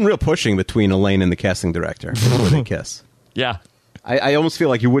 There's some real pushing between Elaine and the casting director before they kiss. Yeah. I almost feel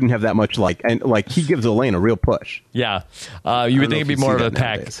like you wouldn't have that much he gives Elaine a real push. Yeah. You would think it'd be more of a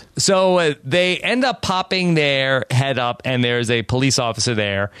pack. Nowadays. So they end up popping their head up, and there's a police officer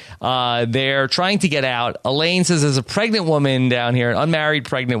there. They're trying to get out. Elaine says there's a pregnant woman down here, an unmarried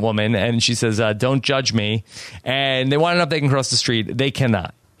pregnant woman, and she says, don't judge me. And they want to know if they can cross the street. They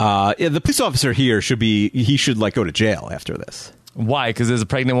cannot. The police officer here should go to jail after this. Why? Because there's a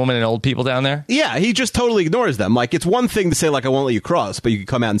pregnant woman and old people down there? Yeah, he just totally ignores them. Like, it's one thing to say, like, I won't let you cross, but you can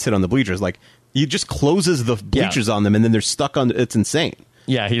come out and sit on the bleachers. Like, he just closes the bleachers on them, and then they're stuck on. It's insane.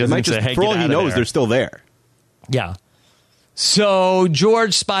 Yeah, he doesn't say, hey, for all he knows, there. they're still there. Yeah. So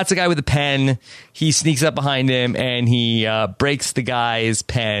George spots a guy with a pen. He sneaks up behind him, and he breaks the guy's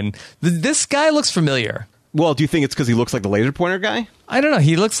pen. This guy looks familiar. Well, do you think it's because he looks like the laser pointer guy? I don't know.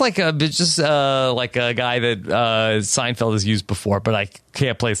 He looks like like a guy that Seinfeld has used before, but I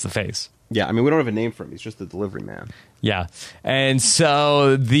can't place the face. Yeah, I mean, we don't have a name for him. He's just a delivery man. Yeah. And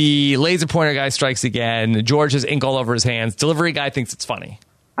so the laser pointer guy strikes again. George has ink all over his hands. Delivery guy thinks it's funny.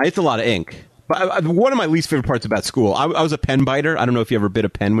 It's a lot of ink. But one of my least favorite parts about school, I was a pen biter. I don't know if you ever bit a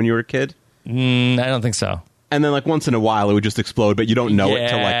pen when you were a kid. I don't think so. And then, like, once in a while, it would just explode, but you don't know it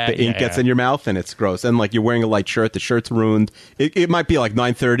till, like, the ink gets in your mouth, and it's gross. And, like, you're wearing a light shirt, the shirt's ruined. It might be, like,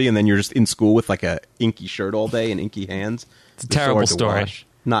 9:30, and then you're just in school with, like, a inky shirt all day and inky hands. It's a terrible story.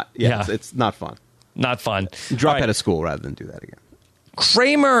 It's not fun. Not fun. Drop out of school rather than do that again.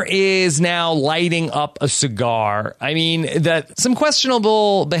 Kramer is now lighting up a cigar. I mean, some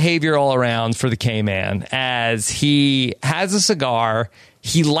questionable behavior all around for the K-Man, as he has a cigar,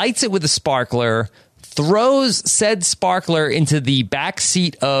 he lights it with a sparkler, throws said sparkler into the back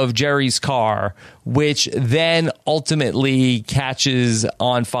seat of Jerry's car, which then ultimately catches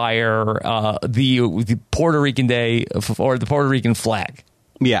on fire the Puerto Rican Day or the Puerto Rican flag.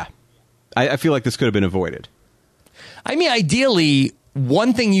 Yeah. I feel like this could have been avoided. I mean, ideally,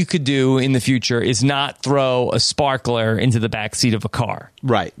 one thing you could do in the future is not throw a sparkler into the back seat of a car.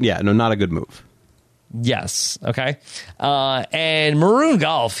 Right. Yeah. No, not a good move. Yes. Okay. And Maroon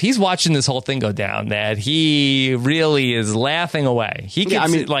Golf, he's watching this whole thing go down. That he really is laughing away. He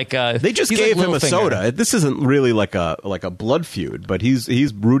gets they just gave him a soda. This isn't really like a blood feud, but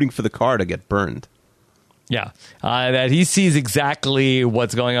he's rooting for the car to get burned. Yeah, that he sees exactly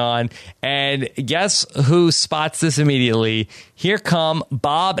what's going on. And guess who spots this immediately? Here come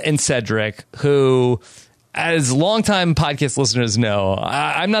Bob and Cedric, who, as longtime podcast listeners know,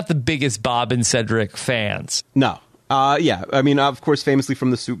 I'm not the biggest Bob and Cedric fans. No. Yeah. I mean, of course, famously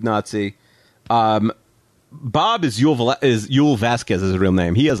from the Soup Nazi. Bob is Yul Vasquez is his real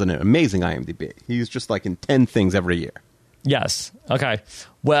name. He has an amazing IMDb. He's just like in 10 things every year. Yes. Okay.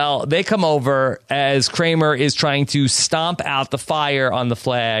 Well, they come over as Kramer is trying to stomp out the fire on the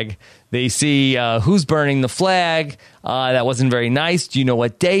flag. They see who's burning the flag. That wasn't very nice. Do you know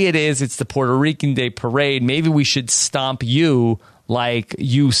what day it is? It's the Puerto Rican Day Parade. Maybe we should stomp you like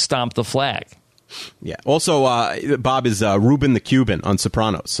you stomped the flag. Yeah. Also, Bob is Ruben the Cuban on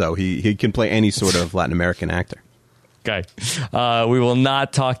Sopranos, so he can play any sort of Latin American actor. Okay. We will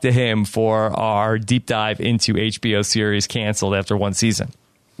not talk to him for our deep dive into HBO series canceled after one season.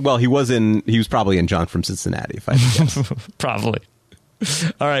 Well, he was probably in John from Cincinnati, if I guess. Probably.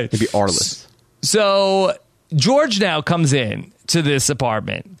 All right. Maybe Arliss. So George now comes in to this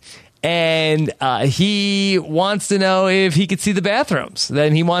apartment, and he wants to know if he could see the bathrooms.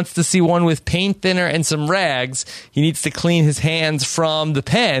 Then he wants to see one with paint thinner and some rags. He needs to clean his hands from the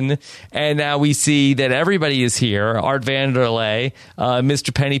pen. And now we see that everybody is here. Art Vanderlei,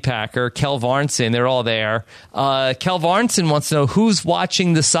 Mr. Pennypacker, Kel Varnson, they're all there. Kel Varnson wants to know who's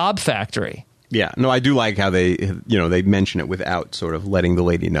watching the Sob Factory. Yeah, no, I do like how they mention it without sort of letting the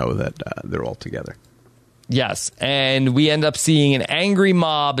lady know that they're all together. Yes, and we end up seeing an angry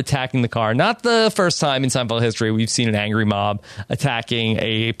mob attacking the car. Not the first time in Seinfeld history we've seen an angry mob attacking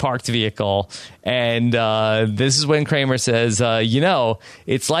a parked vehicle. And this is when Kramer says,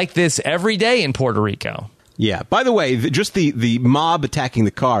 it's like this every day in Puerto Rico. Yeah, by the way, just the mob attacking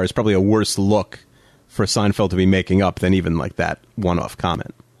the car is probably a worse look for Seinfeld to be making up than even like that one-off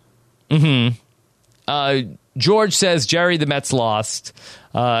comment. Mm-hmm. George says, Jerry, the Mets lost.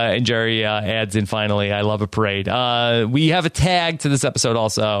 And Jerry adds in finally, I love a parade. We have a tag to this episode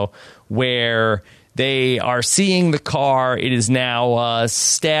also where they are seeing the car. It is now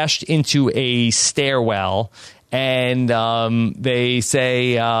stashed into a stairwell. And they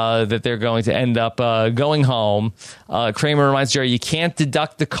say that they're going to end up going home. Kramer reminds Jerry, you can't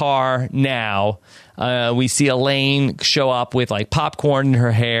deduct the car now. We see Elaine show up with like popcorn in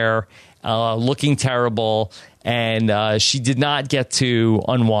her hair, looking terrible. And she did not get to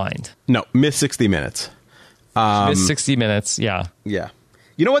unwind. No, missed 60 minutes. Missed 60 minutes. Yeah. Yeah.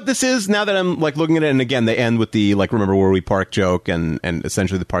 You know what this is? Now that I'm like looking at it, and again, they end with the like remember where we parked joke and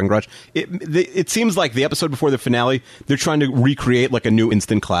essentially the parking garage. It seems like the episode before the finale, they're trying to recreate like a new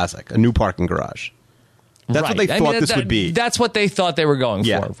instant classic, a new parking garage. That's what they thought this would be. That's what they thought they were going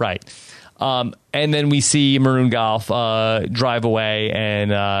for, right? And then we see Maroon Golf drive away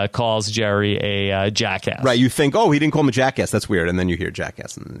and calls Jerry a jackass. Right. You think, oh, he didn't call him a jackass. That's weird. And then you hear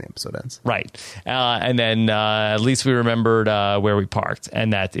jackass and then the episode ends. Right. And then at least we remembered where we parked.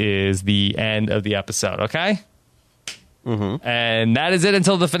 And that is the end of the episode. Okay? Mm-hmm. And that is it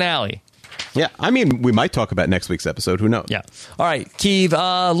until the finale. Yeah, I mean, we might talk about next week's episode. Who knows? Yeah. All right, Keeve,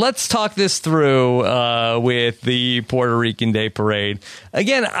 let's talk this through with the Puerto Rican Day Parade.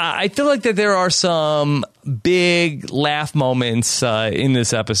 Again, I feel like that there are some big laugh moments in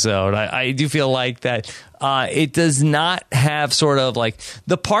this episode. I do feel like that it does not have sort of like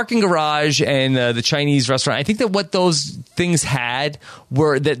the parking garage and the Chinese restaurant. I think that what those things had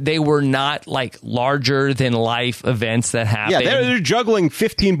were that they were not like larger than life events that happen. Yeah, they're juggling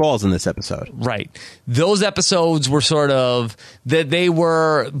 15 balls in this episode. Right. Those episodes were sort of that they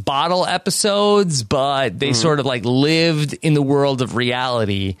were bottle episodes, but they sort of like lived in the world of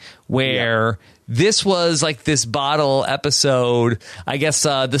reality where this was like this bottle episode. I guess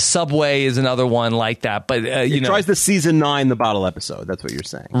the Subway is another one like that. But it tries the season 9, the bottle episode. That's what you're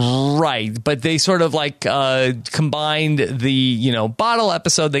saying, right? But they sort of like combined the bottle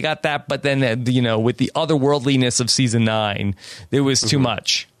episode. They got that, but then with the otherworldliness of season 9, there was too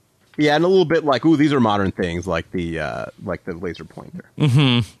much. Yeah, and a little bit like, ooh, these are modern things, like the laser pointer.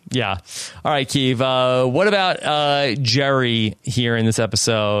 Mm-hmm. Yeah. All right, Keeve. What about Jerry here in this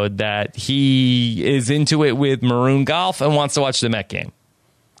episode? That he is into it with Maroon Golf and wants to watch the Met game.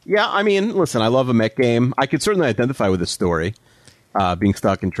 Yeah, I mean, listen, I love a Met game. I could certainly identify with this story, being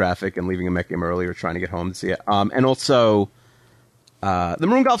stuck in traffic and leaving a Met game early or trying to get home to see it. And also, the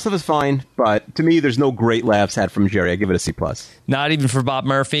Maroon Golf stuff is fine, but to me, there's no great laughs had from Jerry. I give it a C+. Not even for Bob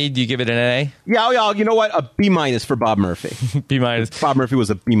Murphy? Do you give it an A? Yeah, you know what? A B- for Bob Murphy. B-. Bob Murphy was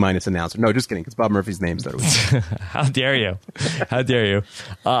a B- announcer. No, just kidding, because Bob Murphy's name started with How dare you? How dare you?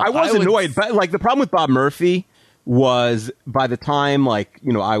 I was annoyed, but like the problem with Bob Murphy was by the time I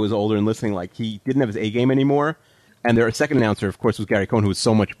was older and listening, like he didn't have his A game anymore. And their second announcer, of course, was Gary Cohen, who was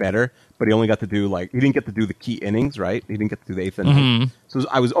so much better, but he only got to do he didn't get to do the key innings, right? He didn't get to do the eighth inning.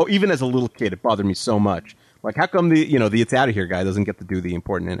 So even as a little kid, it bothered me so much. Like, how come the it's out of here guy doesn't get to do the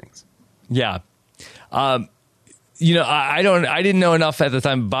important innings? Yeah. I didn't know enough at the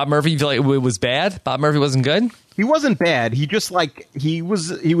time. Bob Murphy, you feel like it was bad? Bob Murphy wasn't good? He wasn't bad. He just he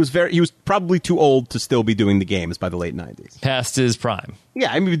was probably too old to still be doing the games by the late 90s. Past his prime.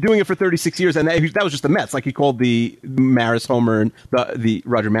 Yeah, I mean, doing it for 36 years, and that was just the Mets. Like, he called the Maris homer and the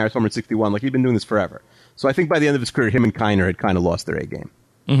Roger Maris homer in 61. Like, he'd been doing this forever. So I think by the end of his career, him and Kiner had kind of lost their A game.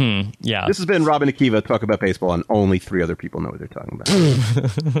 Mm-hmm. Yeah. This has been Robin Akiva talk about baseball, and only 3 other people know what they're talking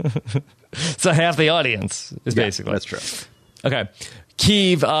about. So half the audience is basically. That's true. Okay.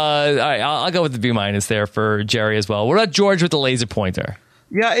 Keeve, all right, I'll go with the B- there for Jerry as well. What about George with the laser pointer?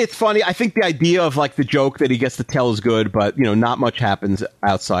 Yeah, it's funny. I think the idea of the joke that he gets to tell is good, but not much happens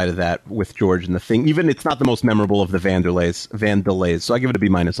outside of that with George and the thing. Even it's not the most memorable of the Vandelays, so I give it a B-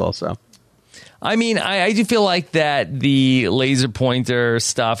 also. I mean, I do feel like that the laser pointer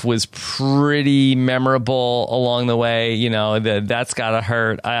stuff was pretty memorable along the way. That's got to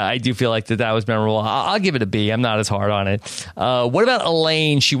hurt. I do feel like that was memorable. I'll give it a B. I'm not as hard on it. What about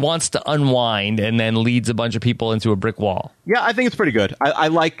Elaine? She wants to unwind and then leads a bunch of people into a brick wall. Yeah, I think it's pretty good. I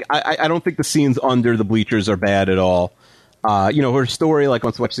don't think the scenes under the bleachers are bad at all. Her story,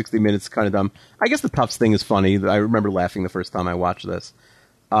 once I watched 60 Minutes, kind of dumb. I guess the Tufts thing is funny. I remember laughing the first time I watched this.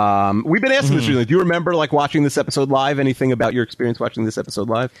 We've been asking this recently. Do you remember watching this episode live? Anything about your experience watching this episode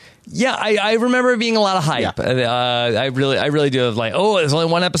live? Yeah, I remember it being a lot of hype. Yeah. I really do. There's only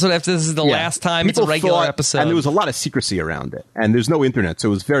one episode after this is the last time. People, it's a regular episode. And there was a lot of secrecy around it. And there's no internet, so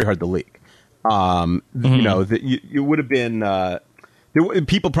it was very hard to leak. It would have been...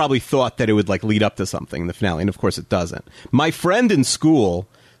 people probably thought that it would lead up to something in the finale, and of course it doesn't. My friend in school,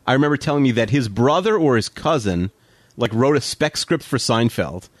 I remember telling me that his brother or his cousin wrote a spec script for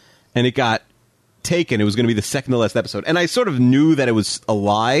Seinfeld, and it got taken. It was going to be the second to last episode. And I sort of knew that it was a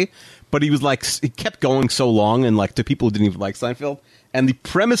lie, but he was it kept going so long, and to people who didn't even like Seinfeld. And the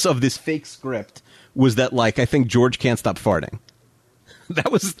premise of this fake script was that I think George can't stop farting.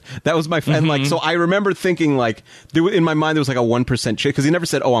 That was my friend. So I remember thinking in my mind there was a 1% chance, because he never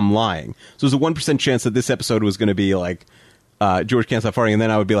said, "Oh, I'm lying." So there was a 1% chance that this episode was going to be George can't stop farting, and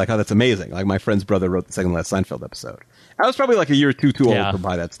then I would be like, "Oh, that's amazing!" My friend's brother wrote the second last Seinfeld episode. I was probably a year or two too old to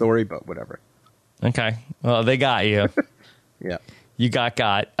buy that story, but whatever. Okay. Well, they got you. Yeah. You got.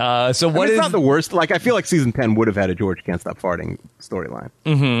 So what it's is not the worst. Like, I feel like season 10 would have had a George Can't Stop Farting storyline.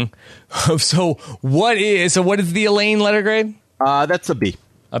 So what is the Elaine letter grade? That's a B.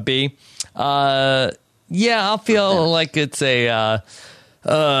 A B. Yeah, I'll feel like it's a.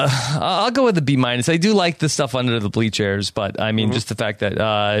 I'll go with a B minus. I do like the stuff under the bleachers, but I mean, just the fact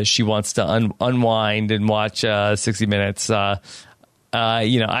that she wants to unwind and watch 60 Minutes. I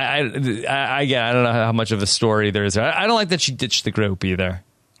don't know how much of a story there is. I don't like that she ditched the group either.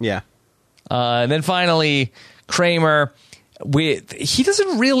 Yeah. And then finally, Kramer. He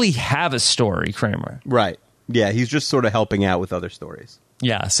doesn't really have a story, Kramer. Right. Yeah, he's just sort of helping out with other stories.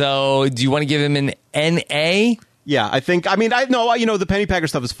 Yeah. So, do you want to give him an NA? Yeah, I think. I mean, the Pennypacker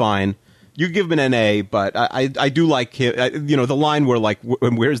stuff is fine. You give him an NA, but I do like him. The line where like,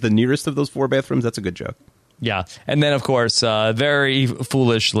 where's the nearest of those 4 bathrooms? That's a good joke. Yeah, and then of course, very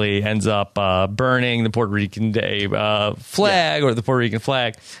foolishly ends up burning the Puerto Rican Day flag or the Puerto Rican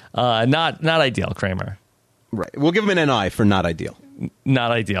flag. Not ideal, Kramer. Right. We'll give him an NI for not ideal.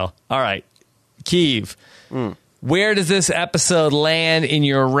 Not ideal. All right, Keeve. Where does this episode land in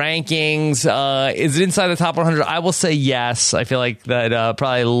your rankings? Is it inside the top 100? I will say yes. I feel like that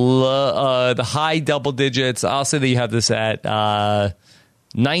probably the high double digits. I'll say that you have this at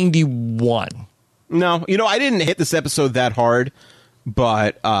 91. No, I didn't hit this episode that hard,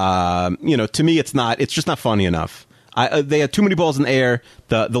 but to me, it's just not funny enough. They had too many balls in the air.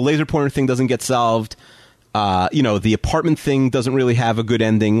 The laser pointer thing doesn't get solved. The apartment thing doesn't really have a good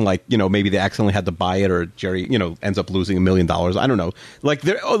ending. Like, maybe they accidentally had to buy it, or Jerry, ends up losing $1 million. I don't know. Like,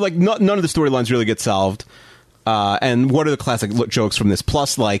 none of the storylines really get solved. And what are the classic jokes from this?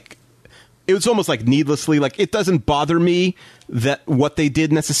 Plus, like, it was almost like needlessly, like, it doesn't bother me that what they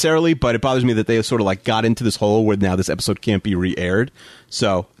did necessarily, but it bothers me that they sort of like got into this hole where now this episode can't be re-aired.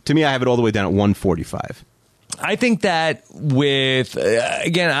 So to me, I have it all the way down at 145. I think that with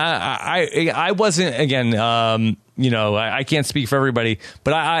again, I wasn't again. I can't speak for everybody,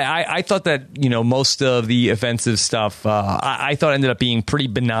 but I thought that most of the offensive stuff I thought ended up being pretty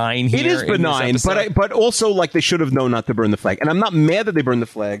benign here. It is benign, but also like they should have known not to burn the flag. And I'm not mad that they burned the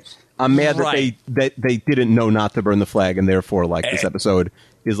flag. I'm mad that they didn't know not to burn the flag, and therefore like this episode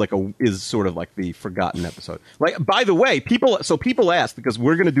is sort of like the forgotten episode. Like, by the way, people asked, because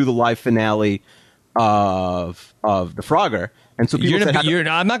we're going to do the live finale of the Frogger, and so people said,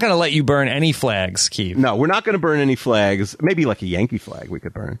 I'm not going to let you burn any flags, Keith. No, we're not going to burn any flags. Maybe like a Yankee flag we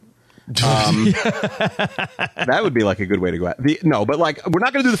could burn. That would be like a good way to go out. But like, we're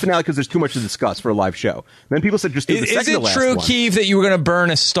not going to do the finale because there's too much to discuss for a live show. Then people said just do the second to last one. Is it true, Keith, that you were going to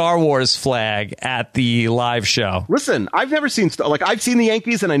burn a Star Wars flag at the live show? Listen, I've never seen I've seen the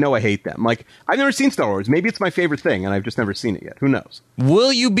Yankees and I know I hate them. Like, I've never seen Star Wars. Maybe it's my favorite thing and I've just never seen it yet. Who knows?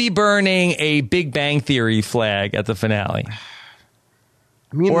 Will you be burning a Big Bang Theory flag at the finale?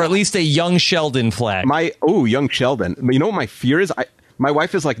 I mean, or at least a Young Sheldon flag? Young Sheldon. You know what my fear is? My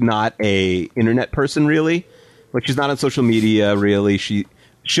wife is like not a internet person really. Like, she's not on social media really.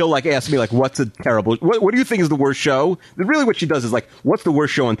 She'll like ask me like, what's a terrible, what do you think is the worst show? Really what she does is like, what's the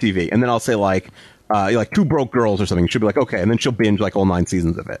worst show on TV? And then I'll say like Two Broke Girls or something. She'll be like, okay. And then she'll binge like all 9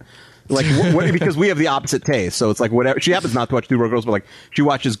 seasons of it. Like, because we have the opposite taste. So it's like whatever. She happens not to watch Two Broke Girls, but like she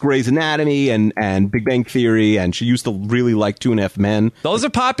watches Grey's Anatomy and Big Bang Theory, and she used to really like 2.5 Men. Those are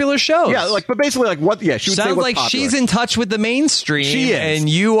popular shows. Yeah, like, but basically like what? Yeah, she would sounds say like popular. She's in touch with the mainstream. She is, and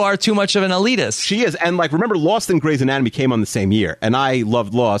you are too much of an elitist. She is, and like remember, Lost and Grey's Anatomy came on the same year, and I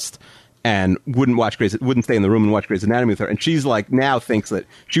loved Lost. And wouldn't stay in the room and watch Grey's Anatomy with her. And she's like, now thinks that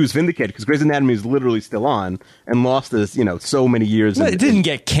she was vindicated because Grey's Anatomy is literally still on, and Lost is, so many years. Well, it didn't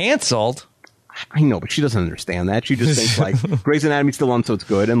get canceled. I know, but she doesn't understand that. She just thinks like Grey's Anatomy's still on, so it's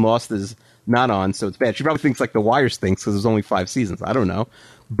good, and Lost is not on, so it's bad. She probably thinks like The Wire stinks because there's only 5 seasons. I don't know,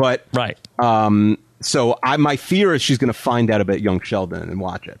 but right. So my fear is she's going to find out about Young Sheldon and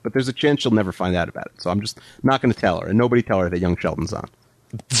watch it, but there's a chance she'll never find out about it. So I'm just not going to tell her, and nobody tell her that Young Sheldon's on.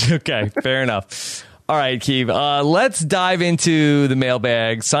 Okay, fair enough. All right, Keeve, let's dive into the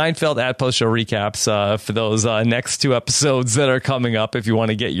mailbag. Seinfeld at post show recaps for those next 2 episodes that are coming up if you want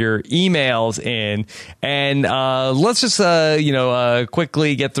to get your emails in. And let's just,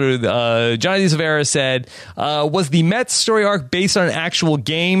 quickly get through. Johnny Zavera said, was the Mets story arc based on an actual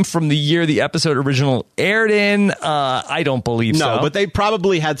game from the year the episode original aired in? I don't believe so. No, but they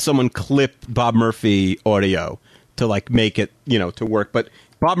probably had someone clip Bob Murphy audio to like make it, to work. But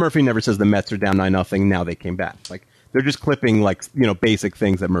Bob Murphy never says the Mets are down 9-0. Now they came back. Like, they're just clipping like, basic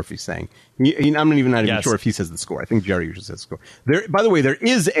things that Murphy's saying. I'm not even sure if he says the score. I think Jerry usually says the score. By the way, there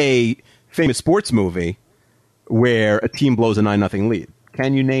is a famous sports movie where a team blows a 9-0 lead.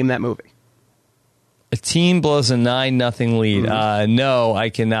 Can you name that movie? A team blows a 9-0 lead. No, I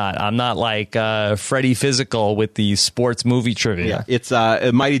cannot. I'm not like Freddie Physical with the sports movie trivia. Yeah, it's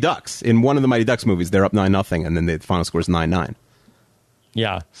Mighty Ducks. In one of the Mighty Ducks movies, they're up 9-0, and then the final score is 9-9.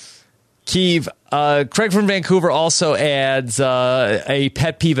 Yeah. Keeve, Craig from Vancouver also adds a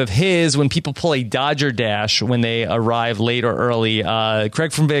pet peeve of his when people pull a Dodger dash when they arrive late or early.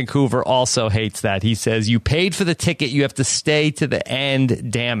 Craig from Vancouver also hates that. He says, you paid for the ticket. You have to stay to the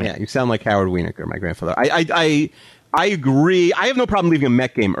end. Damn it. Yeah, you sound like Howard Wienerker, my grandfather. I agree. I have no problem leaving a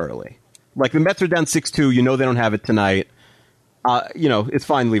Met game early. Like, the Mets are down 6-2. You know they don't have it tonight. It's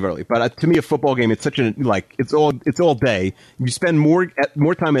fine to leave early, but to me, a football game, it's such it's all day. You spend more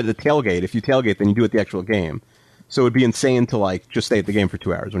time at the tailgate if you tailgate than you do at the actual game. So it'd be insane to just stay at the game for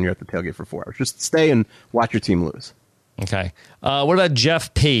 2 hours when you're at the tailgate for 4 hours. Just stay and watch your team lose. Okay. What about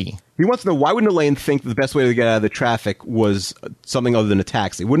Jeff P? He wants to know, why wouldn't Elaine think that the best way to get out of the traffic was something other than a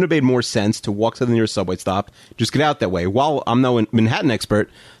taxi? Wouldn't it have made more sense to walk to the nearest subway stop, just get out that way? While I'm no Manhattan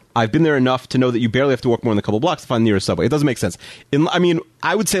expert, I've been there enough to know that you barely have to walk more than a couple blocks to find the nearest subway. It doesn't make sense.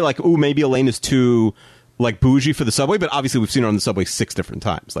 I would say maybe Elaine is too bougie for the subway, but obviously we've seen her on the subway 6 different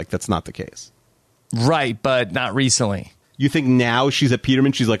times. That's not the case. Right, but not recently. You think now she's at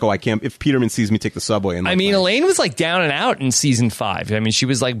Peterman, she's like, oh, I can't. If Peterman sees me take the subway. And Elaine was down and out in season 5. She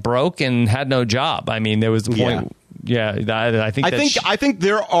was broke and had no job. There was the point. Yeah, I think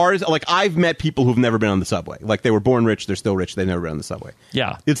there are I've met people who've never been on the subway. They were born rich, they're still rich, they've never been on the subway.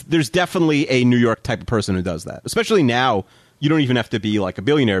 Yeah, there's definitely a New York type of person who does that. Especially now, you don't even have to be a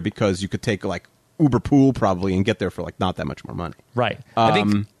billionaire because you could take Uber Pool probably and get there for not that much more money. Right. I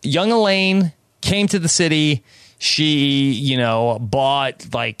think young Elaine came to the city. She bought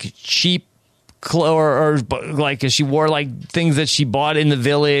cheap clothes, or she wore things that she bought in the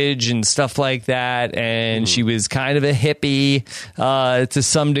village and stuff like that, and she was kind of a hippie to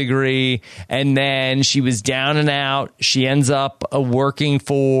some degree, and then she was down and out. She ends up working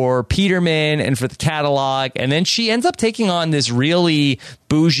for Peterman and for the catalog, and then she ends up taking on this really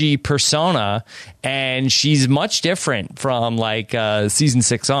bougie persona, and she's much different from season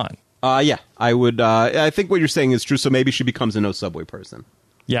 6 on. Yeah, I would. I think what you're saying is true. So maybe she becomes a no subway person.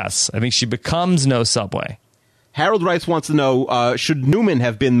 Yes, I think she becomes no subway. Harold Rice wants to know, should Newman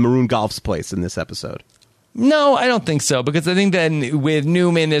have been Maroon Golf's place in this episode? No, I don't think so, because I think that with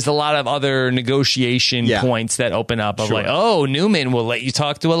Newman, there's a lot of other negotiation points that open up of Newman will let you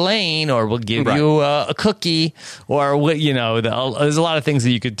talk to Elaine, or will give you a cookie, or there's a lot of things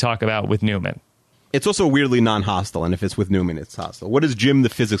that you could talk about with Newman. It's also weirdly non-hostile, and if it's with Newman, it's hostile. What does Jim, the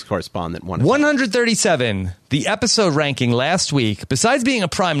physics correspondent, want to say? 137. The episode ranking last week, besides being a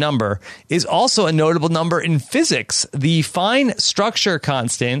prime number, is also a notable number in physics. The fine structure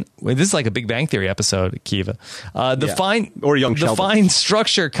constant. This is like a Big Bang Theory episode, Kiva. The fine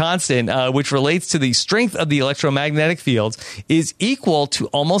structure constant, which relates to the strength of the electromagnetic fields, is equal to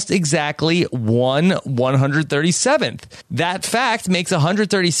almost exactly 1/137th. That fact makes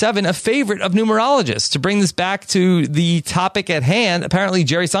 137 a favorite of numerology. To bring this back to the topic at hand, apparently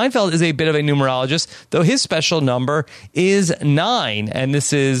Jerry Seinfeld is a bit of a numerologist, though his special number is 9. And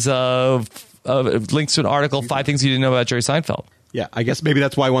this is links to an article, 5 Things You Didn't Know About Jerry Seinfeld. Yeah, I guess maybe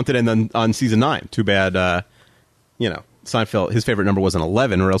that's why I wanted to end on season 9. Too bad, Seinfeld, his favorite number wasn't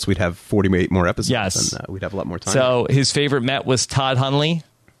 11, or else we'd have 48 more episodes. Yes. And we'd have a lot more time. So his favorite Met was Todd Hundley?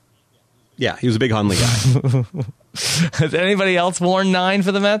 Yeah, he was a big Hundley guy. Has anybody else worn 9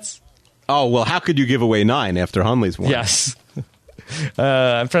 for the Mets? Oh, well, how could you give away 9 after Hundley's one? Yes.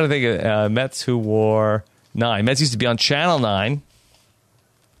 I'm trying to think of Mets who wore 9. Mets used to be on Channel 9.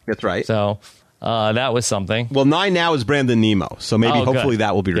 That's right. So that was something. Well, 9 now is Brandon Nemo, so maybe hopefully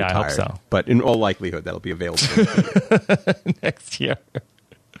that will be retired. Yeah, I hope so. But in all likelihood, that'll be available next year.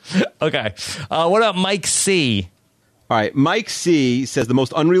 Okay. What about Mike C.? All right, Mike C. says the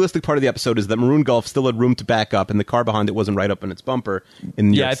most unrealistic part of the episode is that Maroon Golf still had room to back up, and the car behind it wasn't right up on its bumper.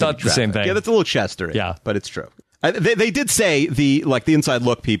 In New York I City thought the traffic. same thing. Yeah, that's a little Chester. Yeah, but it's true. They did say the inside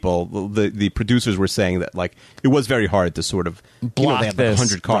look people, the producers were saying that it was very hard to sort of block they have this.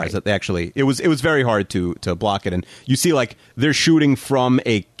 100 cars right. that they actually it was very hard to block it, and you see they're shooting from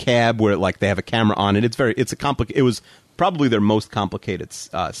a cab where they have a camera on it. It was probably their most complicated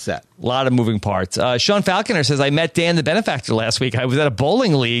set. A lot of moving parts. Sean Falconer says, I met Dan the Benefactor last week. I was at a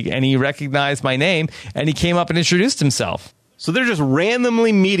bowling league, and he recognized my name, and he came up and introduced himself. So they're just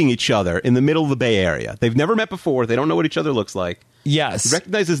randomly meeting each other in the middle of the Bay Area. They've never met before. They don't know what each other looks like. Yes.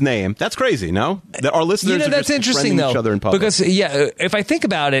 Recognize his name. That's crazy, no? That our listeners are that's just interesting, though, each other in public. because if I think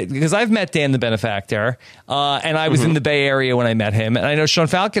about it, because I've met Dan the Benefactor, and I was in the Bay Area when I met him, and I know Sean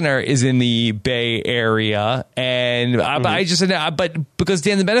Falconer is in the Bay Area, and I just but because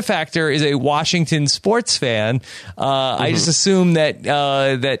Dan the Benefactor is a Washington sports fan, I just assume that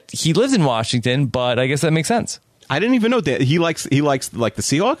that he lives in Washington, but I guess that makes sense. I didn't even know that he likes like the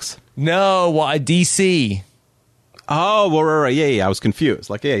Seahawks. No, DC. Oh, right. Yeah. I was confused.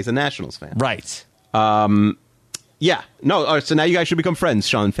 Like, yeah, he's a Nationals fan. Right. Yeah. No. All right, so now you guys should become friends,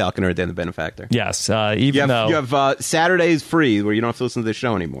 Sean Falconer and Dan the Benefactor. Yes. You have Saturdays free where you don't have to listen to the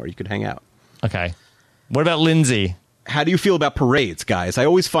show anymore. You could hang out. Okay. What about Lindsay? How do you feel about parades, guys? I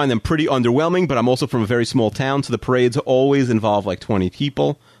always find them pretty underwhelming, but I'm also from a very small town, so the parades always involve like 20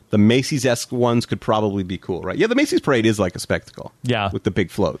 people. The Macy's-esque ones could probably be cool, right? Yeah, the Macy's parade is like a spectacle. Yeah. With the big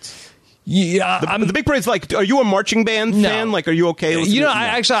floats. Yeah, the big parade's like, are you a marching band fan? Like, are you okay?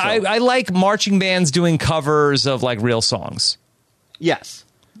 I like marching bands doing covers of like real songs. Yes.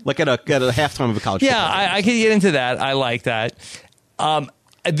 Like at a halftime of a college football game. I can get into that. I like that.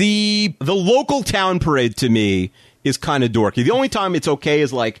 The local town parade to me is kind of dorky. The only time it's okay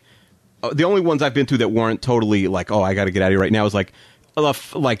is like the only ones I've been to that weren't totally like, oh, I got to get out of here right now is like a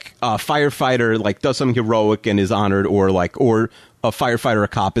firefighter like does something heroic and is honored, or a firefighter, a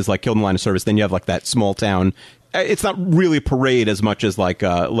cop is like killed in the line of service. Then you have like that small town. It's not really a parade as much as like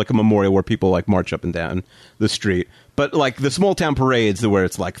a memorial where people like march up and down the street. But like the small town parades where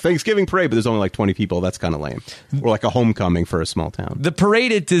it's like Thanksgiving parade, but there's only like 20 people. That's kind of lame. Or like a homecoming for a small town. The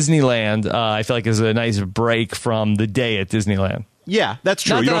parade at Disneyland, I feel like is a nice break from the day at Disneyland. Yeah, that's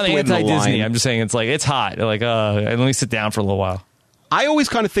true. Not you that don't I'm have to wait in the anti-Disney. line. I'm just saying it's like it's hot. Like let me sit down for a little while. I always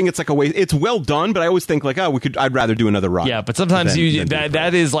kind of think it's like a waste. It's well done, but I always think like, I'd rather do another ride. Yeah, but sometimes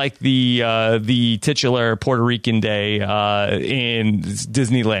that is like the titular Puerto Rican day in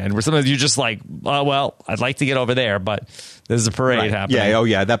Disneyland, where sometimes you're just like, oh, well, I'd like to get over there, but there's a parade happening. Yeah, oh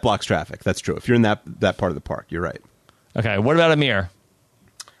yeah, that blocks traffic. That's true. If you're in that part of the park, you're right. Okay, what about Amir?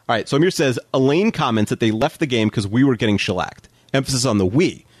 All right, so Amir says, Elaine comments that they left the game because we were getting shellacked. Emphasis on the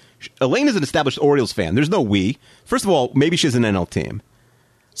we. Elaine is an established Orioles fan. There's no we. First of all, maybe she's an NL team.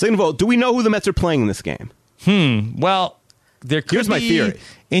 Second of all, do we know who the Mets are playing in this game? Well, there could Here's my be theory.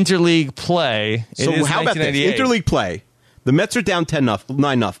 Interleague play. So how about this? Interleague play. The Mets are down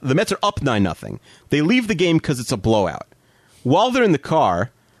 9-0. The Mets are up 9-0. They leave the game because it's a blowout. While they're in the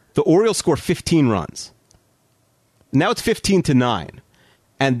car, the Orioles score 15 runs. Now it's 15-9.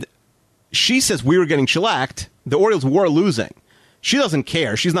 And she says we were getting shellacked. The Orioles were losing. She doesn't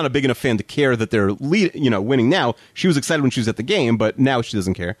care. She's not a big enough fan to care that they're winning now. She was excited when she was at the game, but now she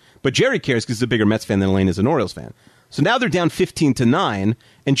doesn't care. But Jerry cares because he's a bigger Mets fan than Elaine is an Orioles fan. So now they're down 15-9,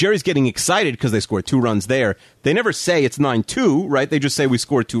 and Jerry's getting excited because they scored 2 runs there. They never say it's 9-2, right? They just say we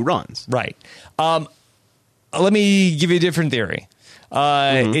scored 2 runs. Right. Let me give you a different theory.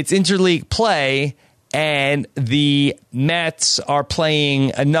 It's interleague play, and the Mets are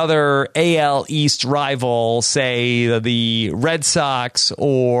playing another AL East rival, say the Red Sox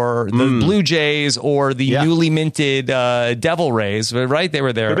or the Blue Jays or the newly minted Devil Rays, right? They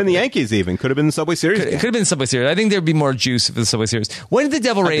were there. Could have been the Yankees even. Could have been the Subway Series. Could have been the Subway Series. I think there'd be more juice for the Subway Series. When did the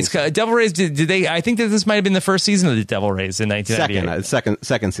Devil Rays come? Devil Rays, did they? I think that this might have been the first season of the Devil Rays in 1998. Second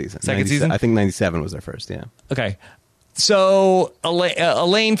season. Second season? I think 97 was their first, yeah. Okay. So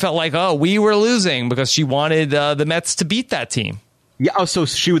Elaine felt like, we were losing because she wanted the Mets to beat that team. Yeah, so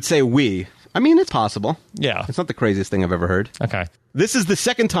she would say we. I mean, it's possible. Yeah. It's not the craziest thing I've ever heard. Okay. This is the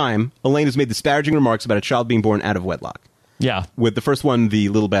second time Elaine has made disparaging remarks about a child being born out of wedlock. Yeah. With the first one, the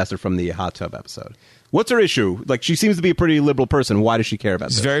little bastard from the hot tub episode. What's her issue? Like, she seems to be a pretty liberal person. Why does she care about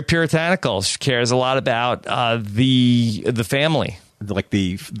this? She's very puritanical. She cares a lot about the family. Like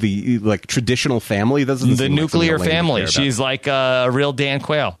the traditional family, doesn't the nuclear family. She's like a real Dan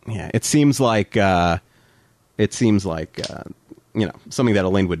Quayle. Yeah, it seems like something that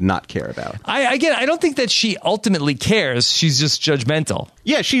Elaine would not care about. I don't think that she ultimately cares. She's just judgmental.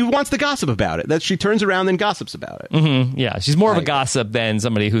 Yeah, she wants to gossip about it. That she turns around and gossips about it. Mm-hmm. Yeah, she's more of a gossip than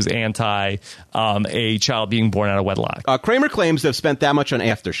somebody who's anti a child being born out of wedlock. Kramer claims to have spent that much on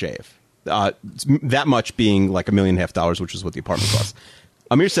aftershave. That much being like $1.5 million, which is what the apartment costs.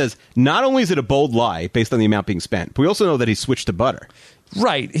 Amir says, not only is it a bold lie based on the amount being spent, but we also know that he switched to butter.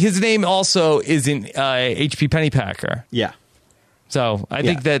 Right. His name also isn't H.P. Pennypacker. Yeah. So I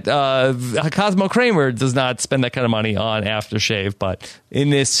think that Cosmo Kramer does not spend that kind of money on aftershave, but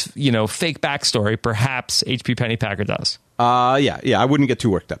in this, fake backstory, perhaps H.P. Pennypacker does. Yeah. I wouldn't get too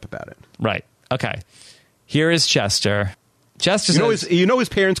worked up about it. Right. Okay. Here is Chester. Chester You know his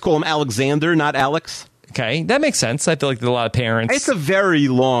parents call him Alexander, not Alex? Okay, that makes sense. I feel like there's a lot of parents. It's a very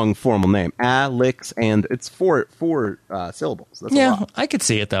long formal name. Alex, and it's four syllables. That's a lot. I could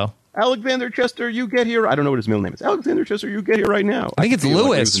see it, though. Alexander Chester, you get here. I don't know what his middle name is. Alexander Chester, you get here right now. I think it's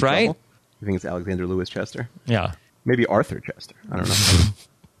Lewis, right? Trouble. You think it's Alexander Lewis Chester? Yeah. Maybe Arthur Chester. I don't know.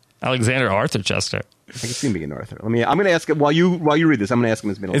 Alexander Arthur Chester. I can see him being Arthur. I'm going to ask him while you read this. I'm going to ask him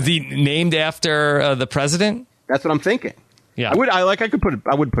his middle name. Is he named after the president? That's what I'm thinking. Yeah, I would put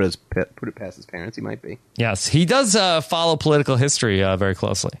it past his parents. He might be. Yes, he does follow political history very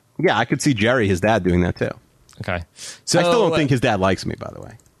closely. Yeah, I could see Jerry, his dad, doing that too. Okay, so I still don't think his dad likes me. By the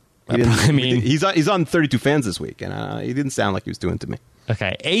way, he's on 32 Fans this week, and he didn't sound like he was doing it to me.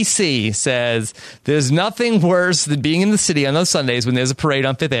 Okay, AC says there's nothing worse than being in the city on those Sundays when there's a parade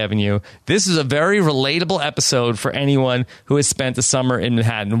on Fifth Avenue. This is a very relatable episode for anyone who has spent a summer in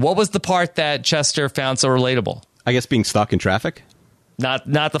Manhattan. What was the part that Chester found so relatable? I guess being stuck in traffic. Not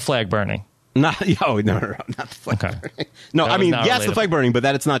the flag burning. No, not the flag burning. No, I mean, yes, the flag burning, but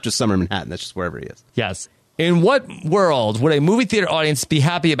that it's not just summer in Manhattan. That's just wherever he is. Yes. In what world would a movie theater audience be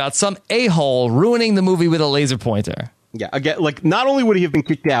happy about some a-hole ruining the movie with a laser pointer? Yeah, again, like, not only would he have been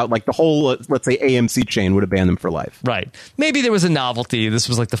kicked out, like, the whole, let's say, AMC chain would have banned him for life. Right. Maybe there was a novelty. This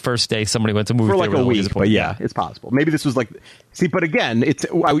was like the first day somebody went to movie for theater. For like a week, but yeah, it's possible. Maybe this was like, but again, you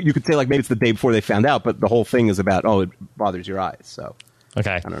could say, like, maybe it's the day before they found out, but the whole thing is about, it bothers your eyes, so.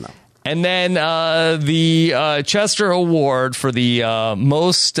 Okay. I don't know. And then the Chester Award for the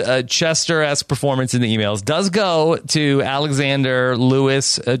most Chester-esque performance in the emails does go to Alexander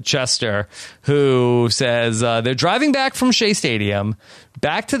Lewis Chester, who says they're driving back from Shea Stadium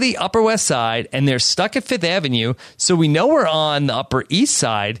back to the Upper West Side, and they're stuck at Fifth Avenue, so we know we're on the Upper East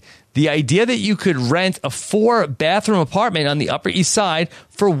Side. The idea that you could rent a 4-bathroom apartment on the Upper East Side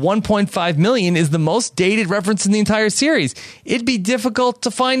for $1.5 million is the most dated reference in the entire series. It'd be difficult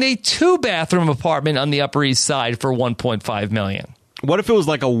to find a 2-bathroom apartment on the Upper East Side for $1.5 million. What if it was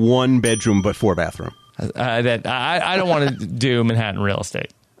like a 1-bedroom but 4-bathroom? I don't want to do Manhattan real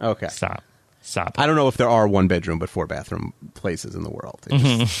estate. Okay. Stop. I don't know if there are 1-bedroom but 4-bathroom places in the world. It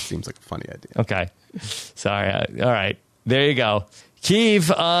just seems like a funny idea. Okay. Sorry. All right. There you go. Keeve,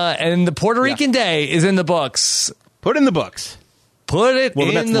 and the Puerto Rican Day is in the books. Put in the books. Put it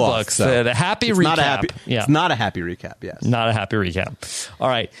in the books. So the happy recap. It's not a happy recap, yes. Not a happy recap. All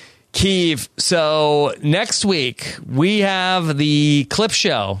right. Keeve, so next week we have the clip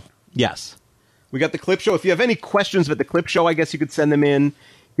show. Yes. We got the clip show. If you have any questions about the clip show, I guess you could send them in.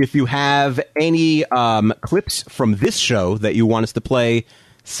 If you have any clips from this show that you want us to play,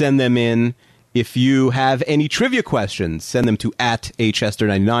 send them in. If you have any trivia questions, send them to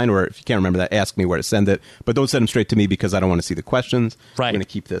 @achester99, or if you can't remember that, ask me where to send it. But don't send them straight to me because I don't want to see the questions. Right. I'm going to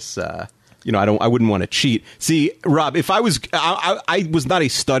keep this. I wouldn't want to cheat. See, Rob, if I was not a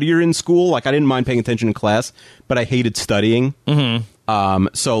studier in school. Like, I didn't mind paying attention in class, but I hated studying. Mm-hmm.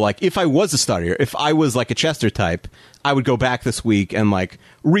 So, like, if I was a studier, if I was like a Chester type, I would go back this week and like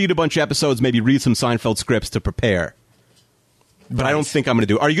read a bunch of episodes, maybe read some Seinfeld scripts to prepare. But I don't think I'm going to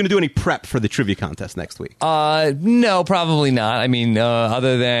do. Are you going to do any prep for the trivia contest next week? No, probably not. I mean,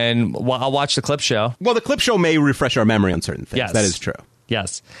 other than I'll watch the clip show. Well, the clip show may refresh our memory on certain things. Yes. That is true.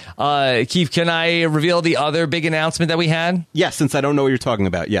 Yes. Keith, can I reveal the other big announcement that we had? Yes, since I don't know what you're talking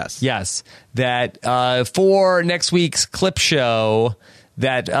about. Yes. Yes. That for next week's clip show,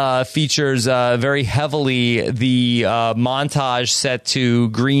 that features very heavily the montage set to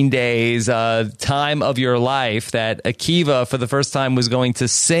Green Day's Time of Your Life, that Akiva, for the first time, was going to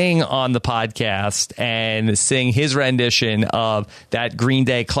sing on the podcast and sing his rendition of that Green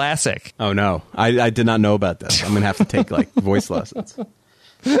Day classic. Oh, no. I did not know about this. I'm going to have to take, like, voice lessons.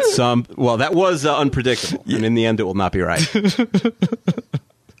 That was unpredictable, and in the end, it will not be right.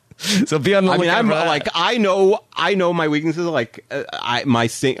 So be on the lookout. I mean, I know my weaknesses. Like, my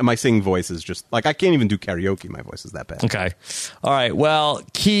singing voice is just like, I can't even do karaoke. My voice is that bad. Okay, all right. Well,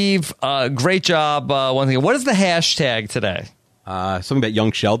 Keeve, great job. One thing. What is the hashtag today? Something about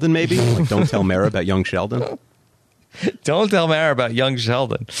Young Sheldon, maybe. Like, don't tell Mara about Young Sheldon. Don't tell Mara about Young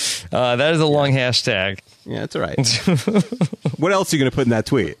Sheldon. That is a long hashtag. Yeah, it's all right. What else are you going to put in that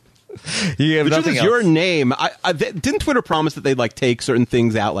tweet? You have the nothing truth is, else. your name. Didn't Twitter promise that they'd like take certain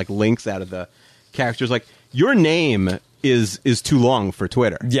things out, like links out of the characters? Like, your name is too long for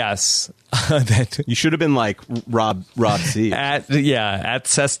Twitter. Yes, you should have been like Rob C. at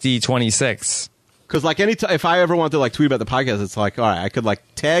Cesty26. Because like if I ever want to like tweet about the podcast, it's like, all right, I could like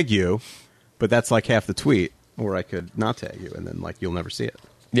tag you, but that's like half the tweet, or I could not tag you, and then like you'll never see it.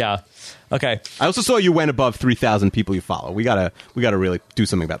 Yeah. Okay. I also saw you went above 3,000 people you follow. We gotta really do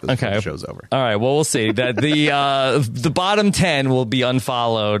something about this before the show's over. All right. Well, we'll see. That the bottom 10 will be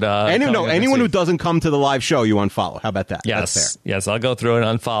unfollowed. Anyone who doesn't come to the live show, you unfollow. How about that? Yes. That's fair. Yes. I'll go through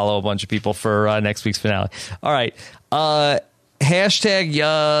and unfollow a bunch of people for next week's finale. All right. Hashtag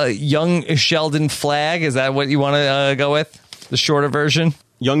Young Sheldon Flag. Is that what you want to go with? The shorter version?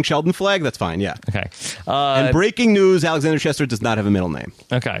 Young Sheldon Flag? That's fine, yeah. Okay. And breaking news, Alexander Chester does not have a middle name.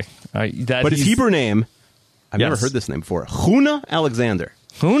 Okay. All right. But his Hebrew name, I've never heard this name before. Chuna Alexander.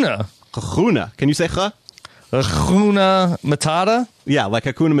 Chuna? Chuna. Can you say ch? Chuna Matata? Yeah, like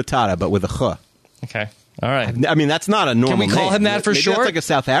Hakuna Matata, but with a ch. Okay. All right. I mean, that's not a normal name. Can we call him that for Maybe short? That's like a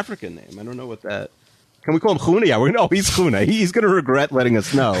South African name. I don't know what that... Can we call him Chuna? Yeah, he's Chuna. He's going to regret letting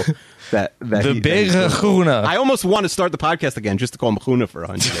us know that the big Chuna. I almost want to start the podcast again just to call him Chuna for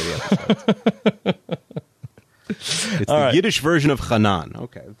 180 episodes. It's the Yiddish version of Hanan.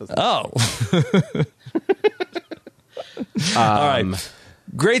 Okay. All right.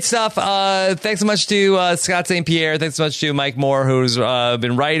 Great stuff. Thanks so much to Scott St. Pierre. Thanks so much to Mike Moore, who's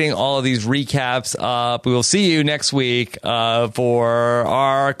been writing all of these recaps up. We will see you next week for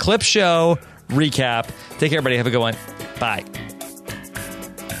our clip show recap. Take care, everybody. Have a good one. Bye.